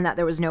story and that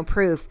there was no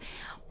proof.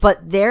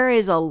 But there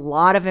is a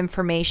lot of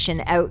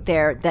information out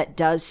there that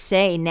does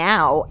say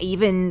now,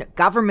 even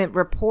government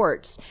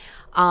reports,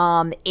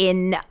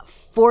 in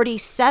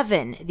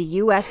 47, the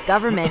U.S.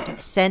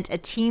 government sent a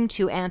team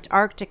to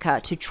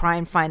Antarctica to try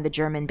and find the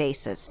German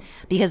bases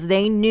because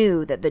they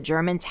knew that the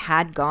Germans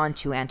had gone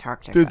to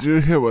Antarctica. Did you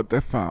hear what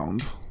they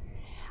found?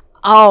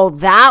 Oh,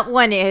 that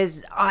one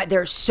is,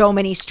 there's so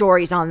many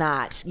stories on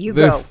that. You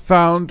They go.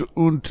 found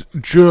und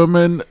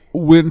German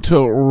winter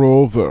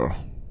rover.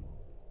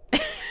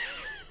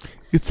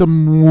 It's a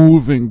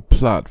moving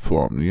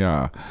platform,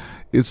 yeah.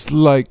 It's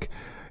like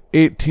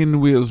 18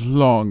 wheels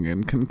long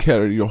and can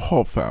carry your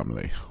whole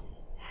family.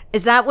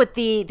 Is that what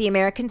the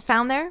Americans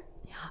found there?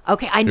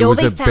 Okay, I It know was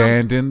they found.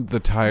 abandoned. The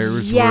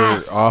tires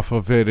Yes. were off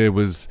of it. It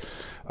was,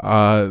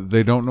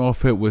 they don't know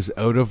if it was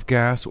out of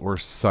gas or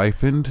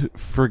siphoned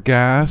for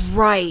gas.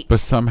 Right. But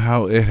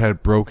somehow it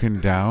had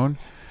broken down.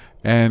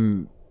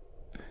 And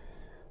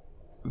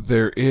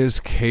there is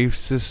cave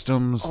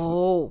systems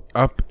Oh,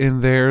 up in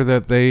there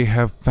that they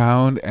have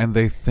found, and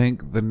they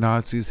think the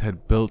Nazis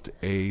had built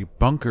a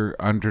bunker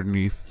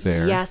underneath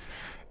there. yes.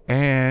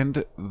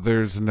 And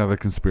there's another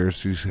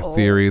conspiracy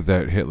theory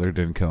that Hitler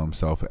didn't kill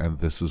himself, and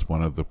this is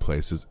one of the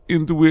places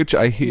into which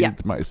I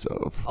hid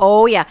myself.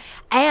 Oh, yeah.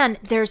 And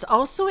there's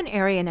also an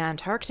area in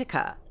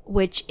Antarctica,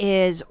 which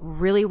is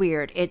really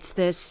weird. It's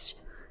this,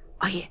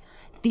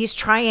 these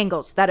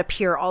triangles that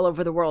appear all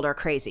over the world are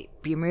crazy.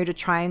 Bermuda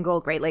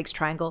Triangle, Great Lakes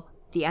Triangle,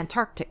 the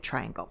Antarctic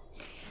Triangle.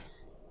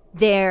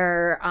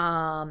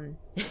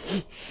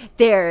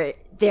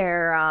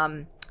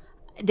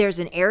 There's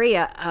an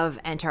area of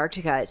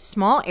Antarctica, a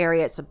small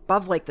area. It's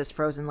above like this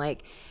frozen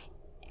lake.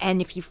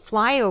 And if you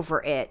fly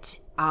over it,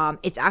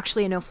 it's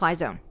actually a no-fly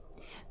zone.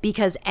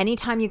 Because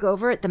anytime you go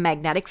over it, the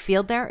magnetic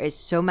field there is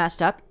so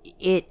messed up,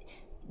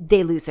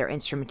 they lose their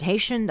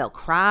instrumentation, they'll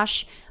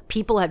crash.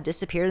 People have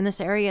disappeared in this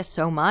area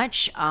so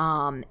much.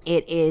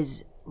 It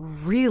is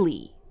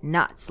really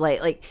nuts.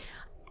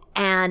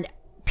 And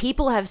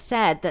people have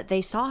said that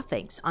they saw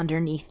things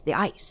underneath the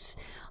ice.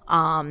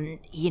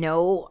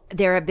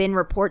 There have been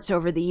reports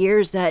over the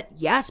years that,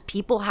 yes,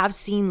 people have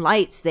seen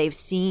lights. They've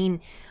seen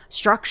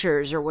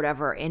structures or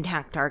whatever in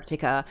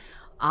Antarctica.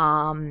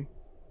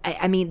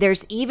 I mean,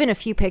 there's even a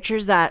few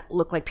pictures that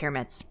look like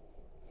pyramids.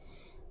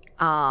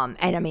 And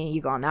I mean,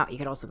 you go on that, you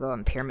could also go on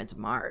the pyramids of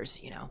Mars,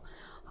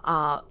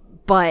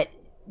 but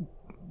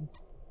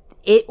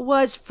it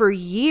was for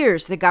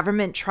years the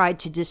government tried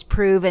to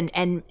disprove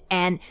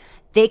and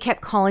they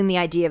kept calling the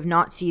idea of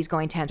Nazis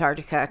going to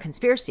Antarctica a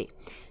conspiracy.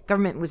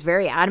 Government was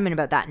very adamant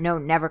about that. No,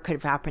 never could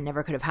have happened,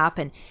 never could have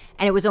happened.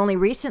 And it was only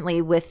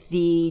recently with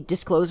the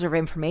disclosure of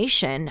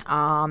information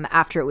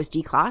after it was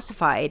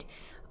declassified,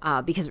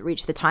 because it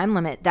reached the time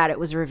limit, that it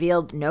was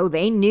revealed, no,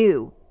 they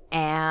knew.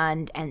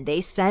 And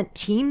they sent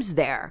teams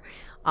there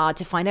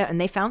to find out, and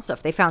they found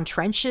stuff. They found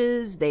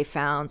trenches, they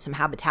found some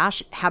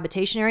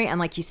habitation area, and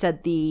like you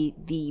said, the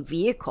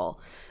vehicle.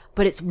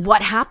 But it's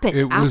what happened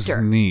It was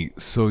after.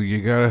 neat. So you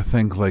gotta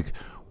think like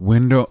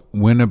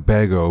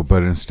Winnebago,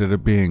 but instead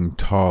of being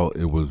tall,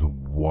 it was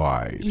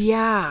wide.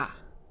 Yeah.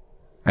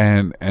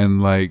 And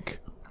like,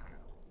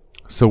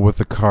 so with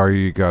the car,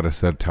 you got a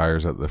set of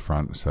tires at the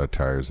front, a set of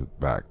tires at the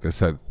back. This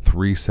had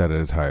 3 set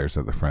of tires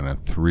at the front and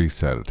 3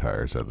 set of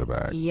tires at the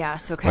back.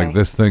 Yes, okay. Like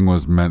this thing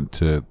was meant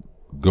to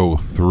go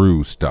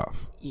through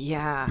stuff,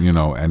 Yeah.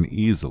 and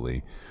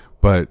easily,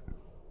 but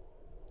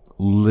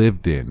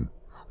lived in.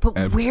 But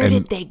and- where and-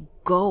 did they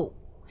go?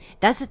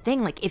 That's the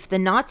thing. Like, if the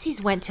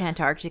Nazis went to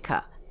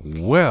Antarctica,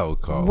 Well,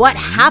 Colin, what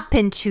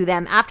happened to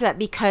them after that?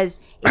 Because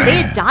if they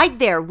had died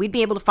there, we'd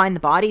be able to find the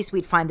bodies,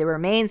 we'd find the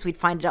remains, we'd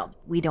find it all.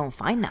 We don't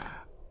find them.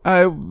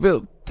 I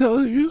will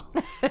tell you.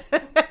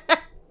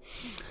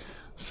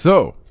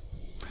 So,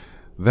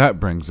 that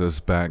brings us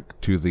back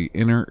to the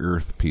inner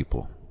Earth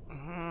people.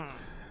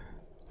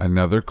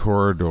 Another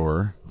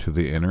corridor to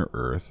the inner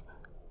Earth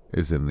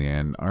is in the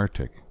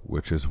Antarctic,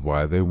 which is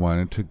why they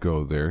wanted to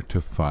go there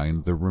to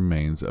find the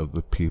remains of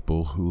the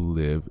people who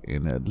live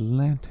in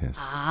Atlantis.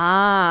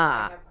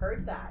 Ah. I've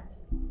heard that.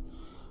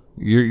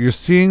 You're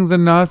seeing the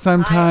knots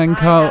I'm tying,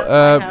 I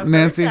have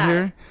Nancy, heard that.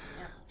 here?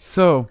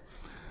 So,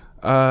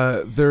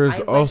 there is I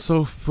went-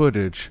 also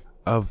footage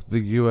of the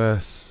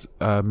U.S.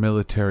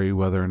 Military,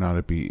 whether or not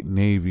it be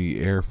Navy,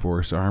 Air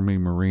Force, Army,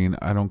 Marine,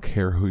 I don't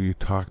care who you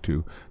talk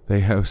to,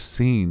 they have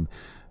seen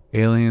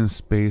alien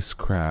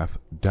spacecraft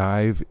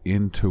dive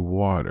into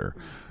water,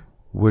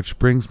 which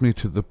brings me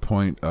to the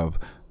point of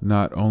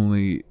not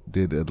only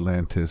did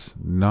Atlantis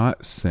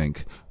not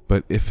sink,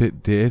 but if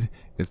it did,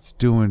 it's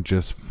doing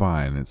just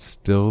fine. It's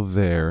still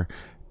there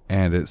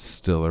and it's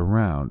still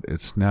around.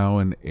 It's now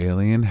an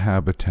alien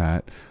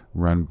habitat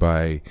run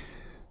by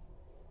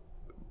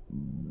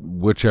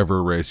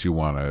whichever race you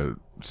want to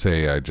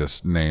say. I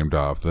just named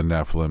off the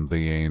Nephilim,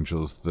 the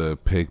angels, the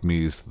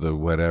pygmies, the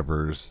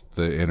whatevers,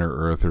 the inner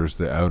earthers,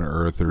 the outer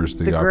earthers,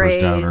 the uppers,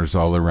 Greys. downers,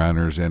 all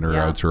arounders, inner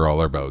Yeah. outs, or all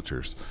our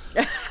bouchers.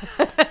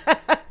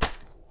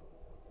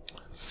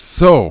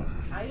 So,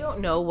 I don't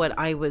know what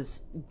I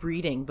was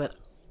reading, but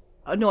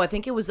no, I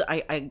think it was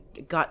I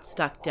got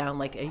stuck down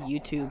like a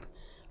YouTube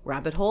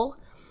rabbit hole,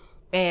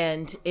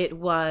 and it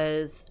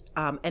was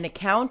an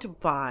account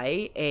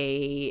by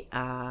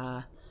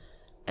an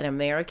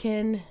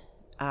American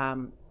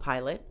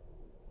pilot.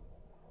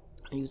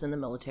 He was in the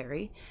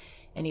military,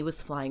 and he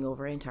was flying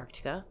over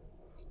Antarctica,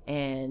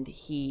 and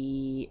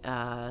he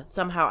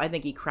somehow, I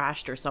think he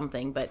crashed or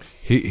something, but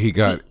he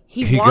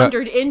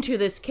wandered into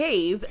this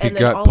cave, and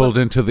then got pulled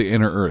into the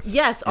inner earth.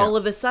 Yes, all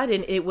of a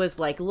sudden it was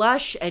like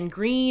lush and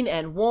green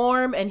and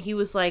warm, and he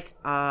was like,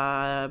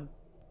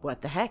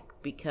 what the heck?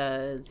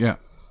 Because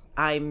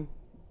I'm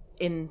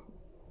in,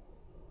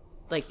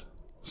 like...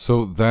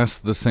 So that's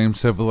the same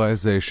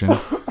civilization.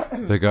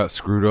 They got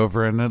screwed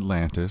over in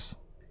Atlantis.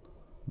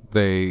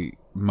 They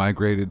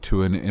migrated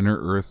to an inner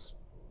earth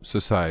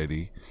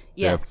society.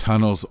 They have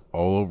tunnels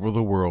all over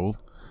the world,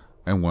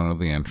 and one of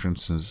the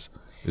entrances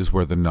is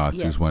where the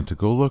Nazis went to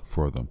go look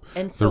for them.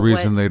 And so the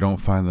reason they don't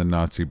find the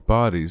Nazi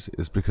bodies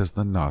is because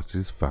the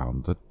Nazis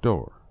found the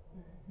door.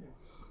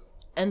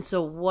 And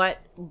so what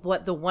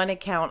the one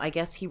account, I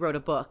guess he wrote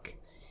a book,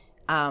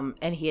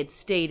 and he had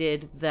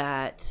stated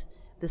that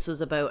this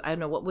was about, I don't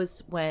know, what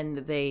was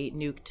when they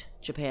nuked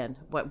Japan?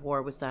 What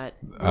war was that?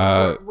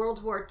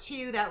 World War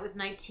II, that was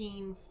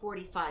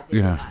 1945.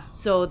 Yeah.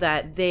 So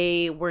that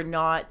they were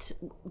not,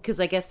 because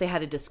I guess they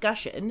had a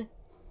discussion.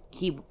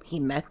 He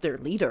met their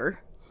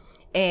leader,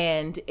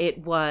 and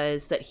it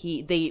was that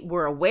they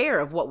were aware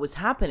of what was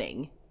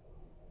happening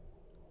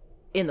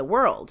in the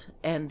world,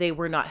 and they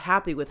were not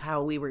happy with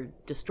how we were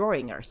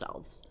destroying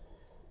ourselves.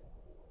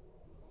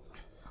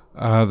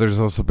 There's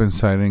also been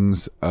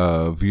sightings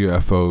of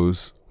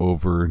UFOs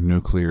over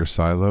nuclear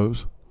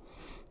silos.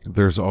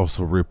 There's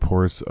also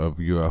reports of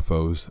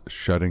UFOs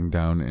shutting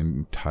down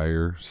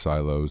entire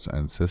silos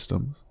and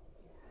systems,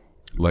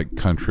 like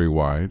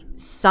countrywide.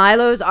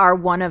 Silos are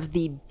one of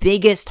the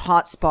biggest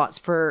hotspots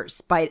for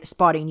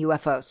spotting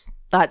UFOs.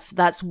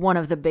 That's one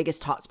of the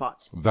biggest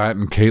hotspots. That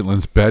in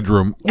Caitlin's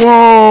bedroom.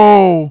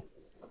 Whoa!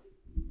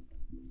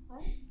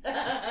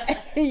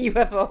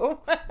 UFO.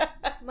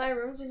 My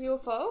room's a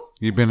UFO?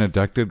 You been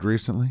abducted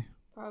recently?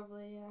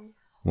 Probably, yeah.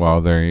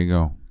 Well, there you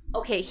go.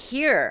 Okay,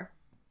 here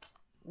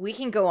we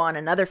can go on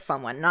another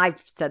fun one, and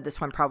I've said this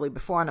one probably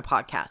before on a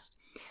podcast.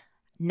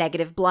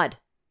 Negative blood.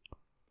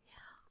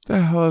 The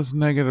hell is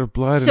negative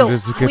blood, So, and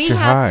does it get we you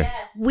have- high?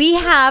 We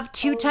have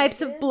two types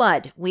of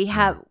blood. We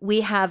have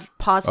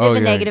positive Oh,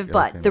 and yeah, negative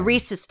blood. okay, The yeah.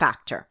 rhesus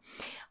factor,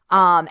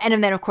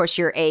 and then of course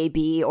your A,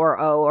 B, or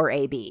O, or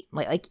AB,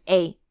 like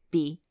A,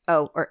 B,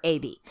 O, or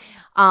AB.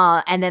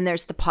 And then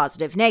there's the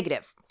positive,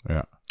 negative.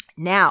 Yeah.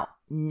 Now,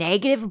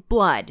 negative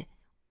blood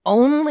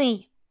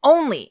only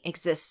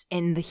exists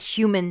in the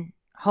human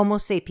Homo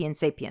sapiens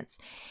sapiens.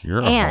 You're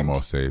a And- Homo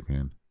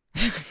sapien.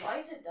 Why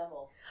is it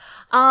double?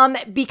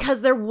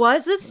 Because there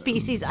was a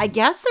species, I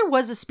guess there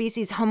was a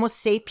species, Homo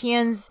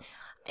sapiens.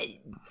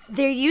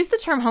 They use the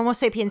term Homo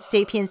sapiens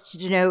sapiens to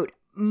denote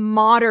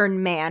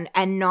modern man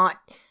and not,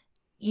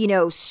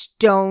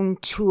 stone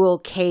tool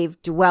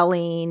cave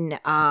dwelling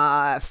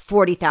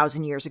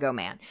 40,000 years ago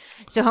man.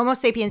 So Homo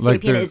sapiens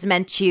Like sapien there- is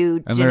meant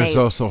to And denote. there's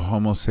also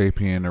Homo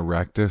sapien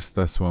erectus.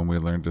 That's when we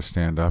learned to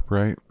stand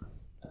upright.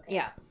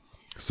 Yeah.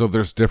 So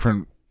there's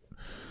different.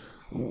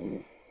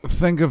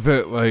 Think of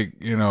it like,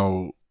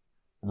 RoboCop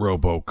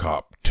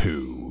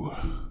 2.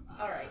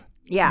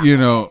 Yeah.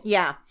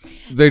 Yeah.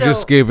 They So-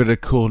 just gave it a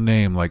cool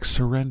name like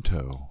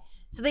Sorrento.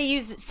 So they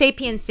use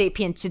sapiens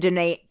sapien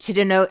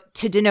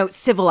to denote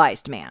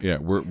civilized man. Yeah,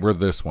 we're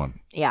this one.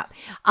 Yeah.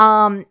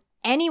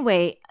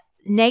 Anyway,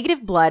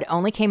 negative blood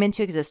only came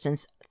into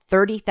existence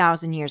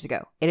 30,000 years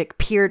ago. It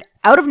appeared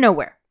out of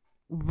nowhere.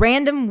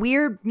 Random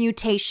weird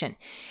mutation.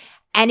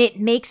 And it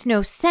makes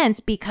no sense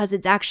because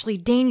it's actually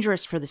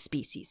dangerous for the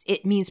species.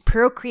 It means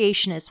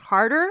procreation is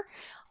harder.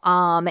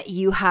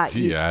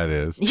 Yeah, it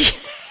is.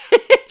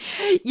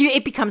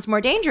 It becomes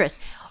more dangerous.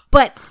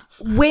 But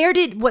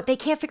what they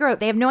can't figure out,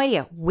 they have no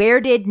idea. Where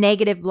did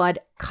negative blood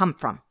come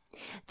from?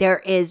 There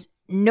is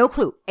no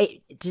clue.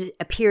 It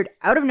appeared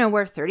out of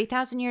nowhere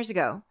 30,000 years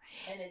ago.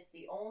 And it's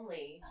the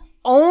only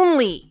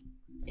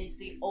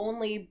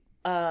Only.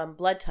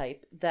 blood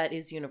type that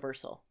is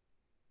universal.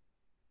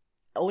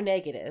 O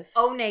negative.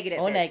 O negative.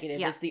 O negative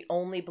Yeah. is the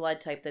only blood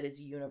type that is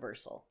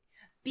universal.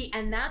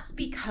 And that's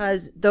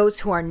because those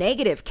who are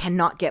negative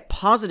cannot get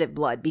positive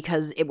blood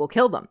because it will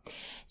kill them.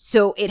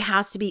 So it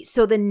has to be.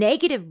 So the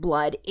negative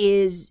blood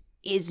is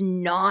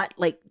not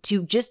like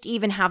to just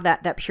even have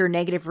that pure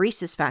negative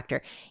rhesus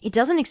factor. It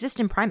doesn't exist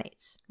in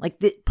primates. Like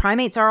the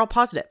primates are all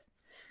positive.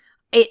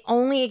 It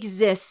only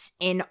exists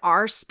in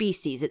our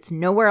species. It's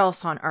nowhere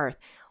else on Earth.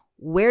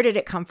 Where did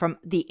it come from?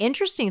 The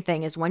interesting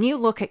thing is when you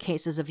look at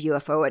cases of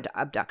UFO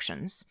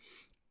abductions,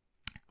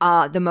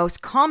 The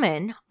most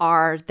common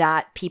are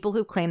that people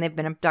who claim they've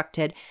been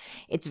abducted,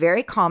 it's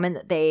very common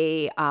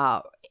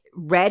that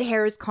red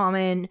hair is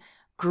common,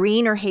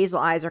 green or hazel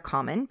eyes are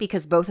common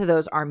because both of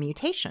those are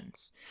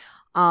mutations.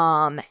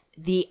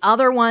 The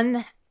other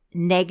one,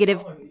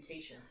 negative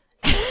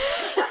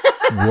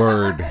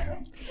Word.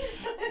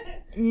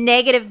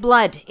 negative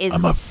blood is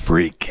I'm a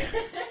freak.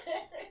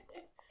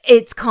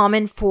 it's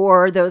common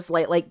for those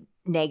like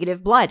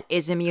negative blood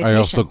is a mutation. I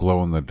also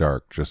glow in the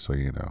dark, just so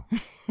you know.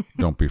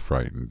 Don't be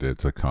frightened.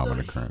 It's a common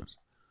occurrence.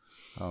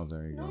 Oh,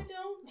 there you No, I go.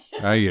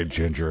 don't. Ah, you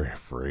ginger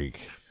freak.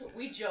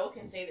 We joke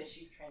and say that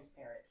she's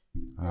transparent.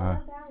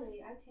 That's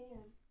Allie. I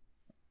tan.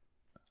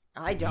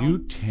 I don't. You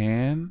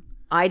tan?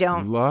 I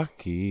don't.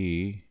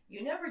 Lucky.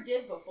 You never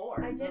did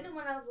before. I so- did it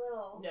when I was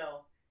little.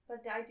 No.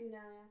 But I do now,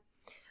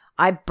 yeah.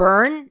 I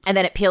burn and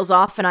then it peels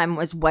off and I'm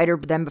as whiter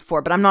than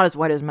before, but I'm not as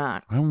white as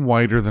Matt. I'm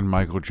whiter than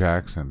Michael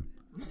Jackson.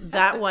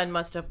 That one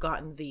must have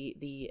gotten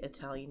the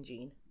Italian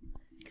gene.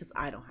 Because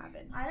I don't have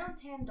it. I don't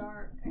tan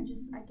dark. I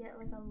get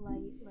like a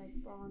light, like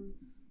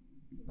bronze.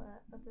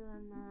 But other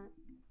than that.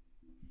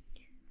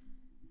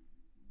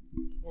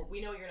 Well,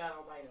 we know you're not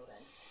albino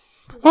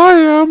then. I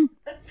am.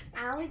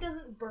 Allie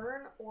doesn't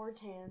burn or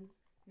tan.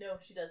 No,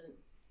 she doesn't.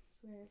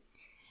 Swear.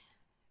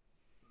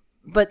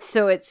 But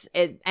so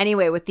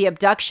anyway, with the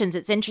abductions,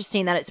 it's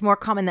interesting that it's more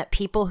common that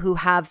people who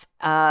have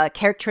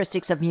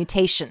characteristics of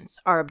mutations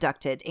are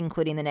abducted,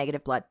 including the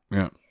negative blood.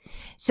 Yeah.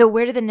 So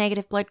where did the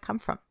negative blood come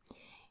from?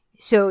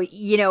 So,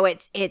 you know,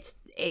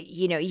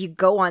 you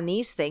go on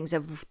these things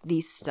of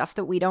these stuff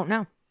that we don't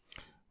know.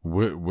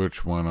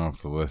 Which one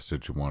off the list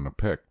did you want to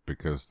pick?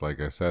 Because, like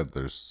I said,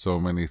 there's so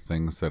many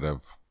things that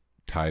have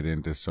tied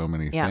into so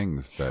many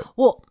things that...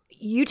 Well,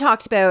 you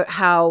talked about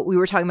how we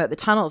were talking about the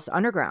tunnels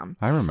underground.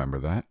 I remember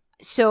that.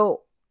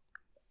 So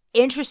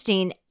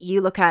interesting. You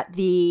look at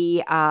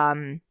the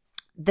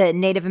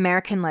Native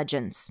American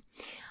legends.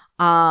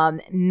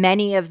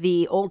 Many of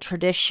the old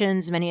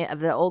traditions, many of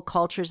the old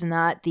cultures in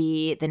that,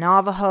 the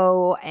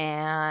Navajo,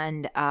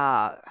 and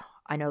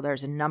I know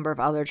there's a number of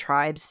other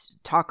tribes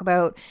talk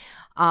about.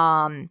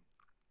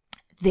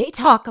 They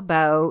talk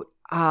about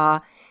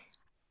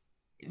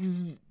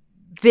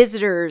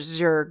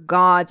visitors or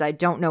gods. I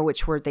don't know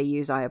which word they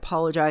use. I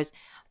apologize.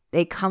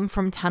 They come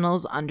from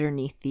tunnels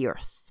underneath the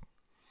earth.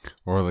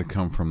 Or they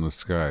come from the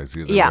skies.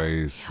 Either Yeah.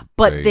 ways,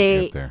 But they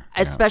they, get there.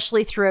 Yeah.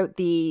 especially throughout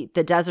the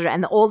desert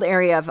and the old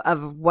area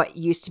of what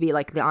used to be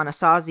like the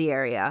Anasazi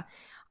area,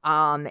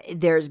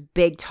 there's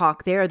big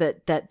talk there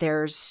that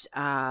there's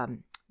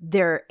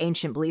their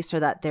ancient beliefs are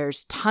that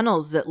there's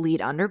tunnels that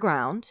lead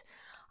underground,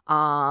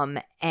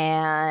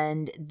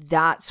 and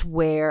that's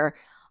where,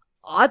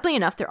 oddly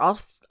enough, they're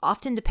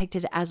often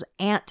depicted as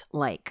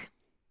ant-like.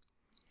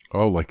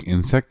 Oh, like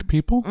insect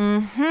people?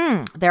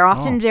 Mm-hmm. They're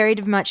often Oh. very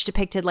much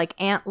depicted like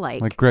ant-like.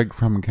 Like Greg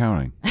from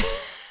accounting.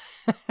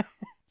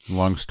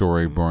 Long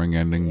story, boring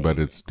ending, but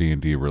it's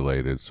D&D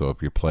related, so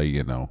if you play,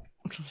 you know.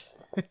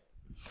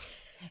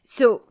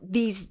 So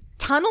these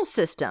tunnel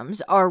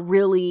systems are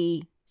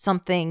really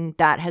something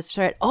that has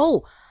started.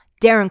 Oh,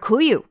 Darren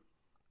Kuyu.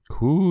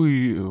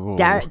 Cool.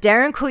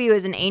 Darren Kuyu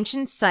is an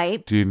ancient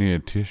site. Do you need a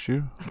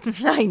tissue?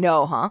 I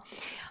know, huh?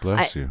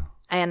 Bless you.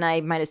 And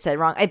I might have said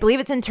wrong. I believe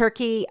it's in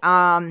Turkey.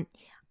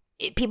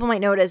 People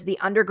might know it as the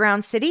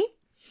underground city.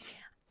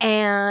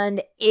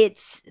 And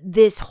it's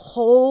this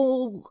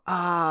whole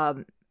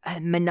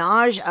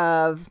menage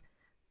of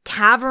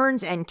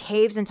caverns and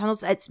caves and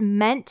tunnels. It's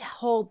meant to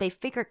hold, they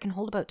figure it can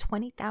hold about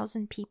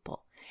 20,000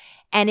 people.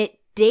 And it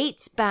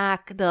dates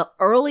back, the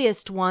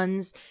earliest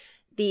ones,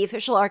 the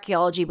official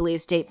archaeology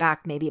believes date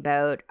back maybe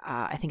about,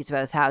 I think it's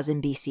about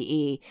 1000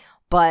 BCE.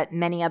 But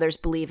many others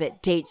believe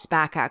it dates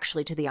back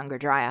actually to the Younger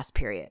Dryas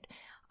period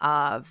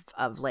of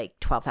like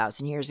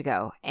 12,000 years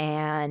ago.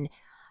 And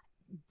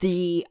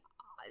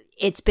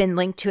it's been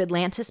linked to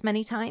Atlantis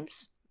many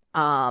times.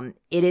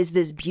 It is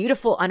this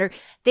beautiful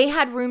they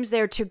had rooms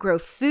there to grow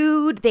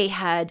food. They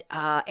had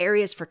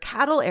areas for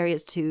cattle,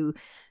 areas to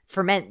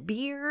ferment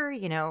beer,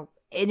 you know,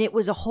 and it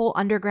was a whole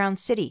underground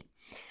city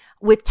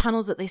with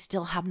tunnels that they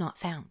still have not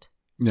found.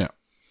 Yeah.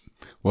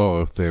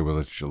 Well, if they would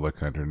let you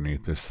look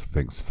underneath this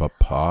thing's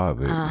paw,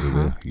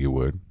 you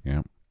would.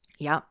 Yeah.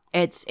 Yeah.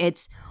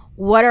 It's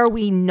what are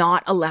we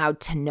not allowed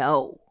to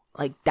know?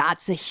 Like,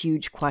 that's a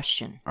huge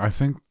question. I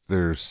think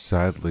there's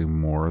sadly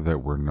more that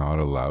we're not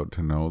allowed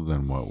to know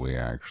than what we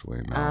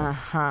actually know.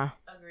 Uh-huh.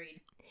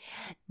 Agreed.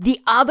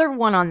 The other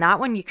one on that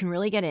one you can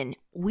really get in.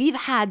 We've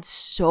had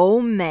so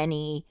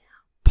many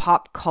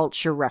pop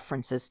culture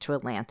references to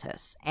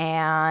Atlantis,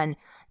 and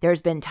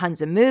there's been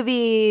tons of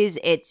movies.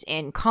 It's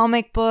in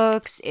comic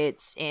books.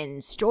 It's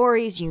in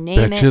stories. You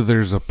name Bet you it.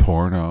 there's a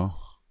porno.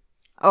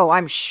 Oh,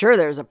 I'm sure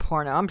there's a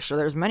porno. I'm sure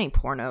there's many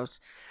pornos.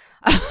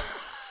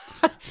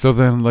 So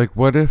then, like,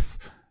 what if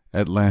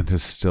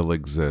Atlantis still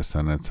exists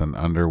and it's an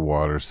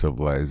underwater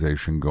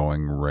civilization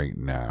going right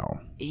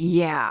now?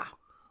 Yeah.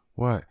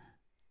 What?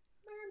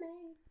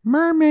 Mermaid.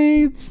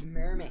 Mermaids.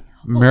 Mermaid.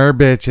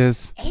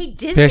 Merbitches. Hey,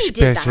 Disney Fish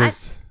did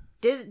bitches.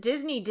 that.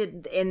 Disney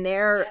did in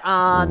their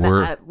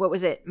We're- what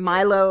was it?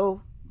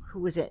 Milo,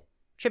 who was it?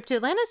 Trip to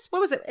Atlantis? What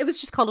was it? It was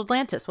just called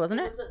Atlantis,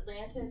 wasn't It it? was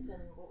Atlantis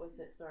and what was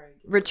it? Sorry.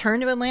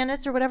 Return to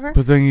Atlantis or whatever.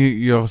 But then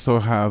you also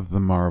have the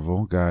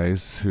Marvel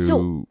guys who.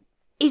 So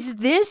is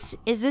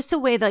this a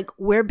way like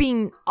we're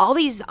being all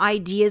these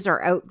ideas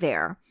are out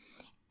there,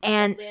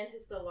 and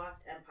Atlantis: The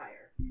Lost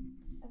Empire,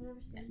 I've never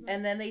seen that.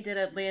 and then they did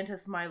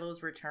Atlantis: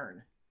 Milo's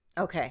Return.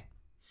 okay,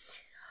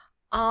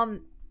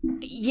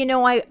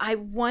 I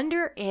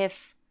wonder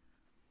if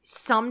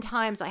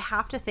sometimes I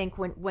have to think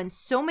when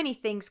so many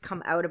things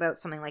come out about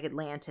something like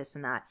Atlantis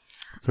and that.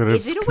 so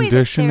Is it's it a way that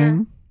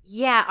conditioning.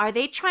 Yeah, are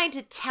they trying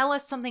to tell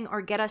us something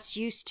or get us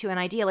used to an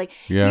idea? Like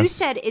you Yes.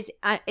 said,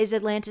 is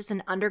Atlantis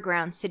an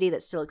underground city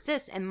that still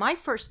exists? And my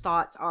first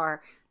thoughts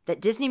are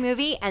that Disney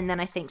movie, and then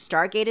I think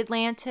Stargate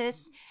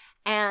Atlantis,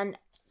 and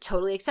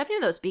totally accepting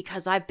those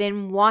because I've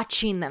been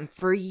watching them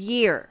for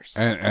years.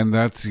 And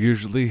that's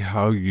usually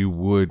how you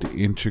would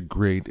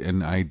integrate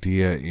an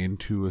idea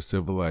into a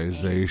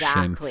civilization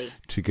Exactly.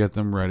 to get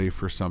them ready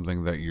for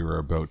something that you're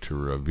about to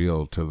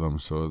reveal to them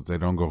so that they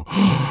don't go,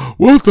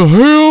 what the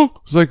hell?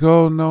 It's like,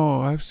 oh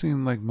no, I've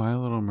seen like My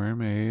Little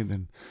Mermaid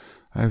and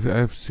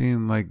I've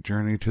seen like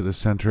Journey to the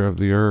Center of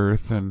the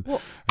Earth and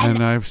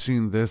I've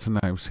seen this and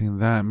I've seen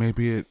that.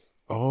 Maybe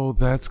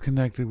that's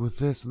connected with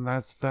this and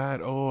that's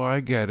that. Oh, I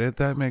get it.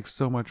 That makes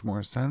so much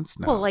more sense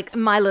now. Well, like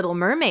My Little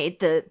Mermaid,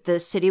 the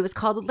city was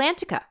called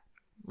Atlantica,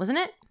 wasn't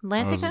it?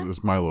 Atlantica?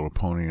 It's My Little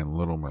Pony and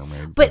Little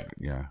Mermaid. But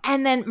yeah.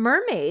 And then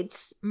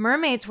mermaids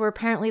were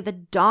apparently the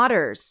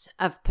daughters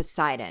of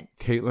Poseidon.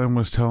 Caitlin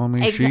was telling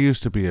me she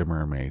used to be a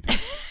mermaid.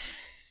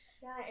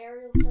 Yeah,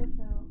 Ariel said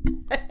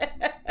so.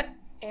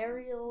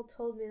 Ariel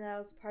told me that I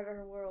was part of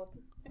her world.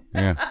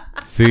 Yeah.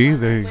 See, I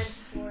they. went to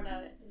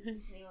Florida in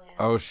Disneyland.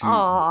 Oh, she.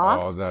 Aw.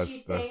 Oh, that's.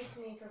 She thanks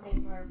me for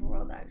being part of her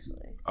world, actually.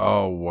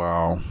 Oh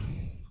wow,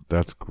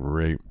 that's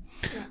great.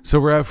 So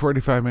we're at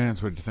 45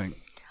 minutes. What do you think?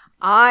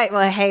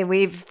 Hey,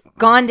 we've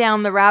gone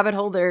down the rabbit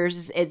hole.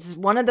 It's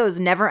one of those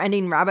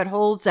never-ending rabbit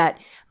holes that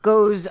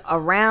goes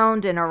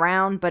around and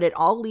around, but it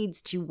all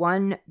leads to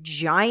one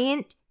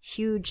giant,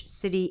 huge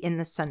city in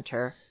the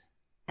center,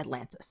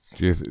 Atlantis.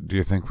 Do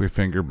you think we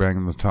finger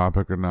banged the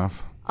topic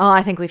enough? Oh,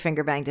 I think we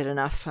finger banged it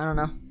enough. I don't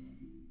know.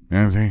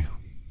 Anything?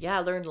 Yeah,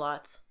 I learned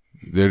lots.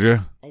 Did you?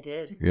 I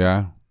did.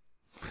 Yeah.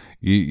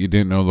 You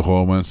didn't know the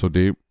hole went so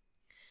deep?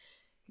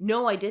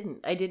 No, I didn't.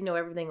 I didn't know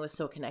everything was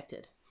so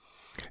connected.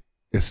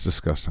 It's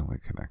disgustingly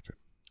connected.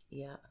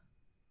 Yeah.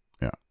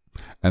 Yeah.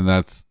 And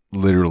that's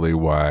literally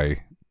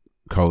why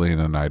Colleen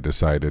and I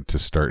decided to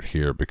start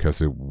here,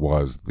 because it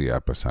was the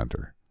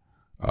epicenter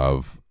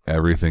of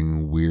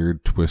everything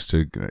weird,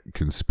 twisted,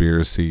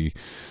 conspiracy,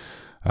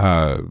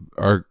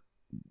 Ark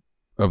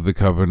of the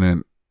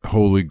Covenant,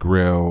 Holy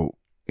Grail,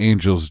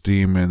 angels,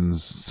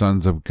 demons,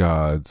 sons of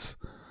gods,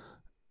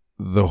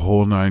 the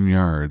whole 9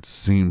 yards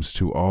seems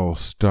to all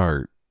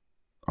start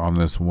on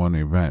this one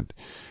event.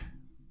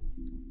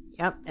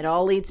 Yep, it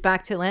all leads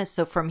back to Atlantis.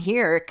 So from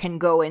here, it can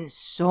go in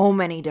so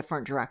many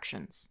different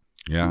directions.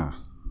 Yeah,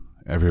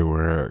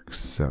 everywhere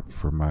except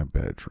for my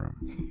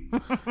bedroom.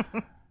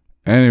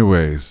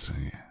 Anyways,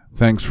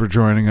 thanks for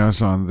joining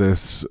us on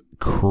this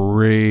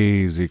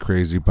crazy,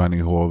 crazy bunny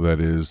hole that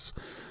is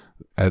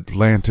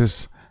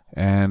Atlantis.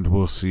 And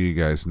we'll see you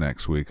guys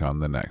next week on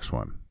the next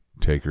one.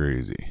 Take her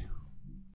easy.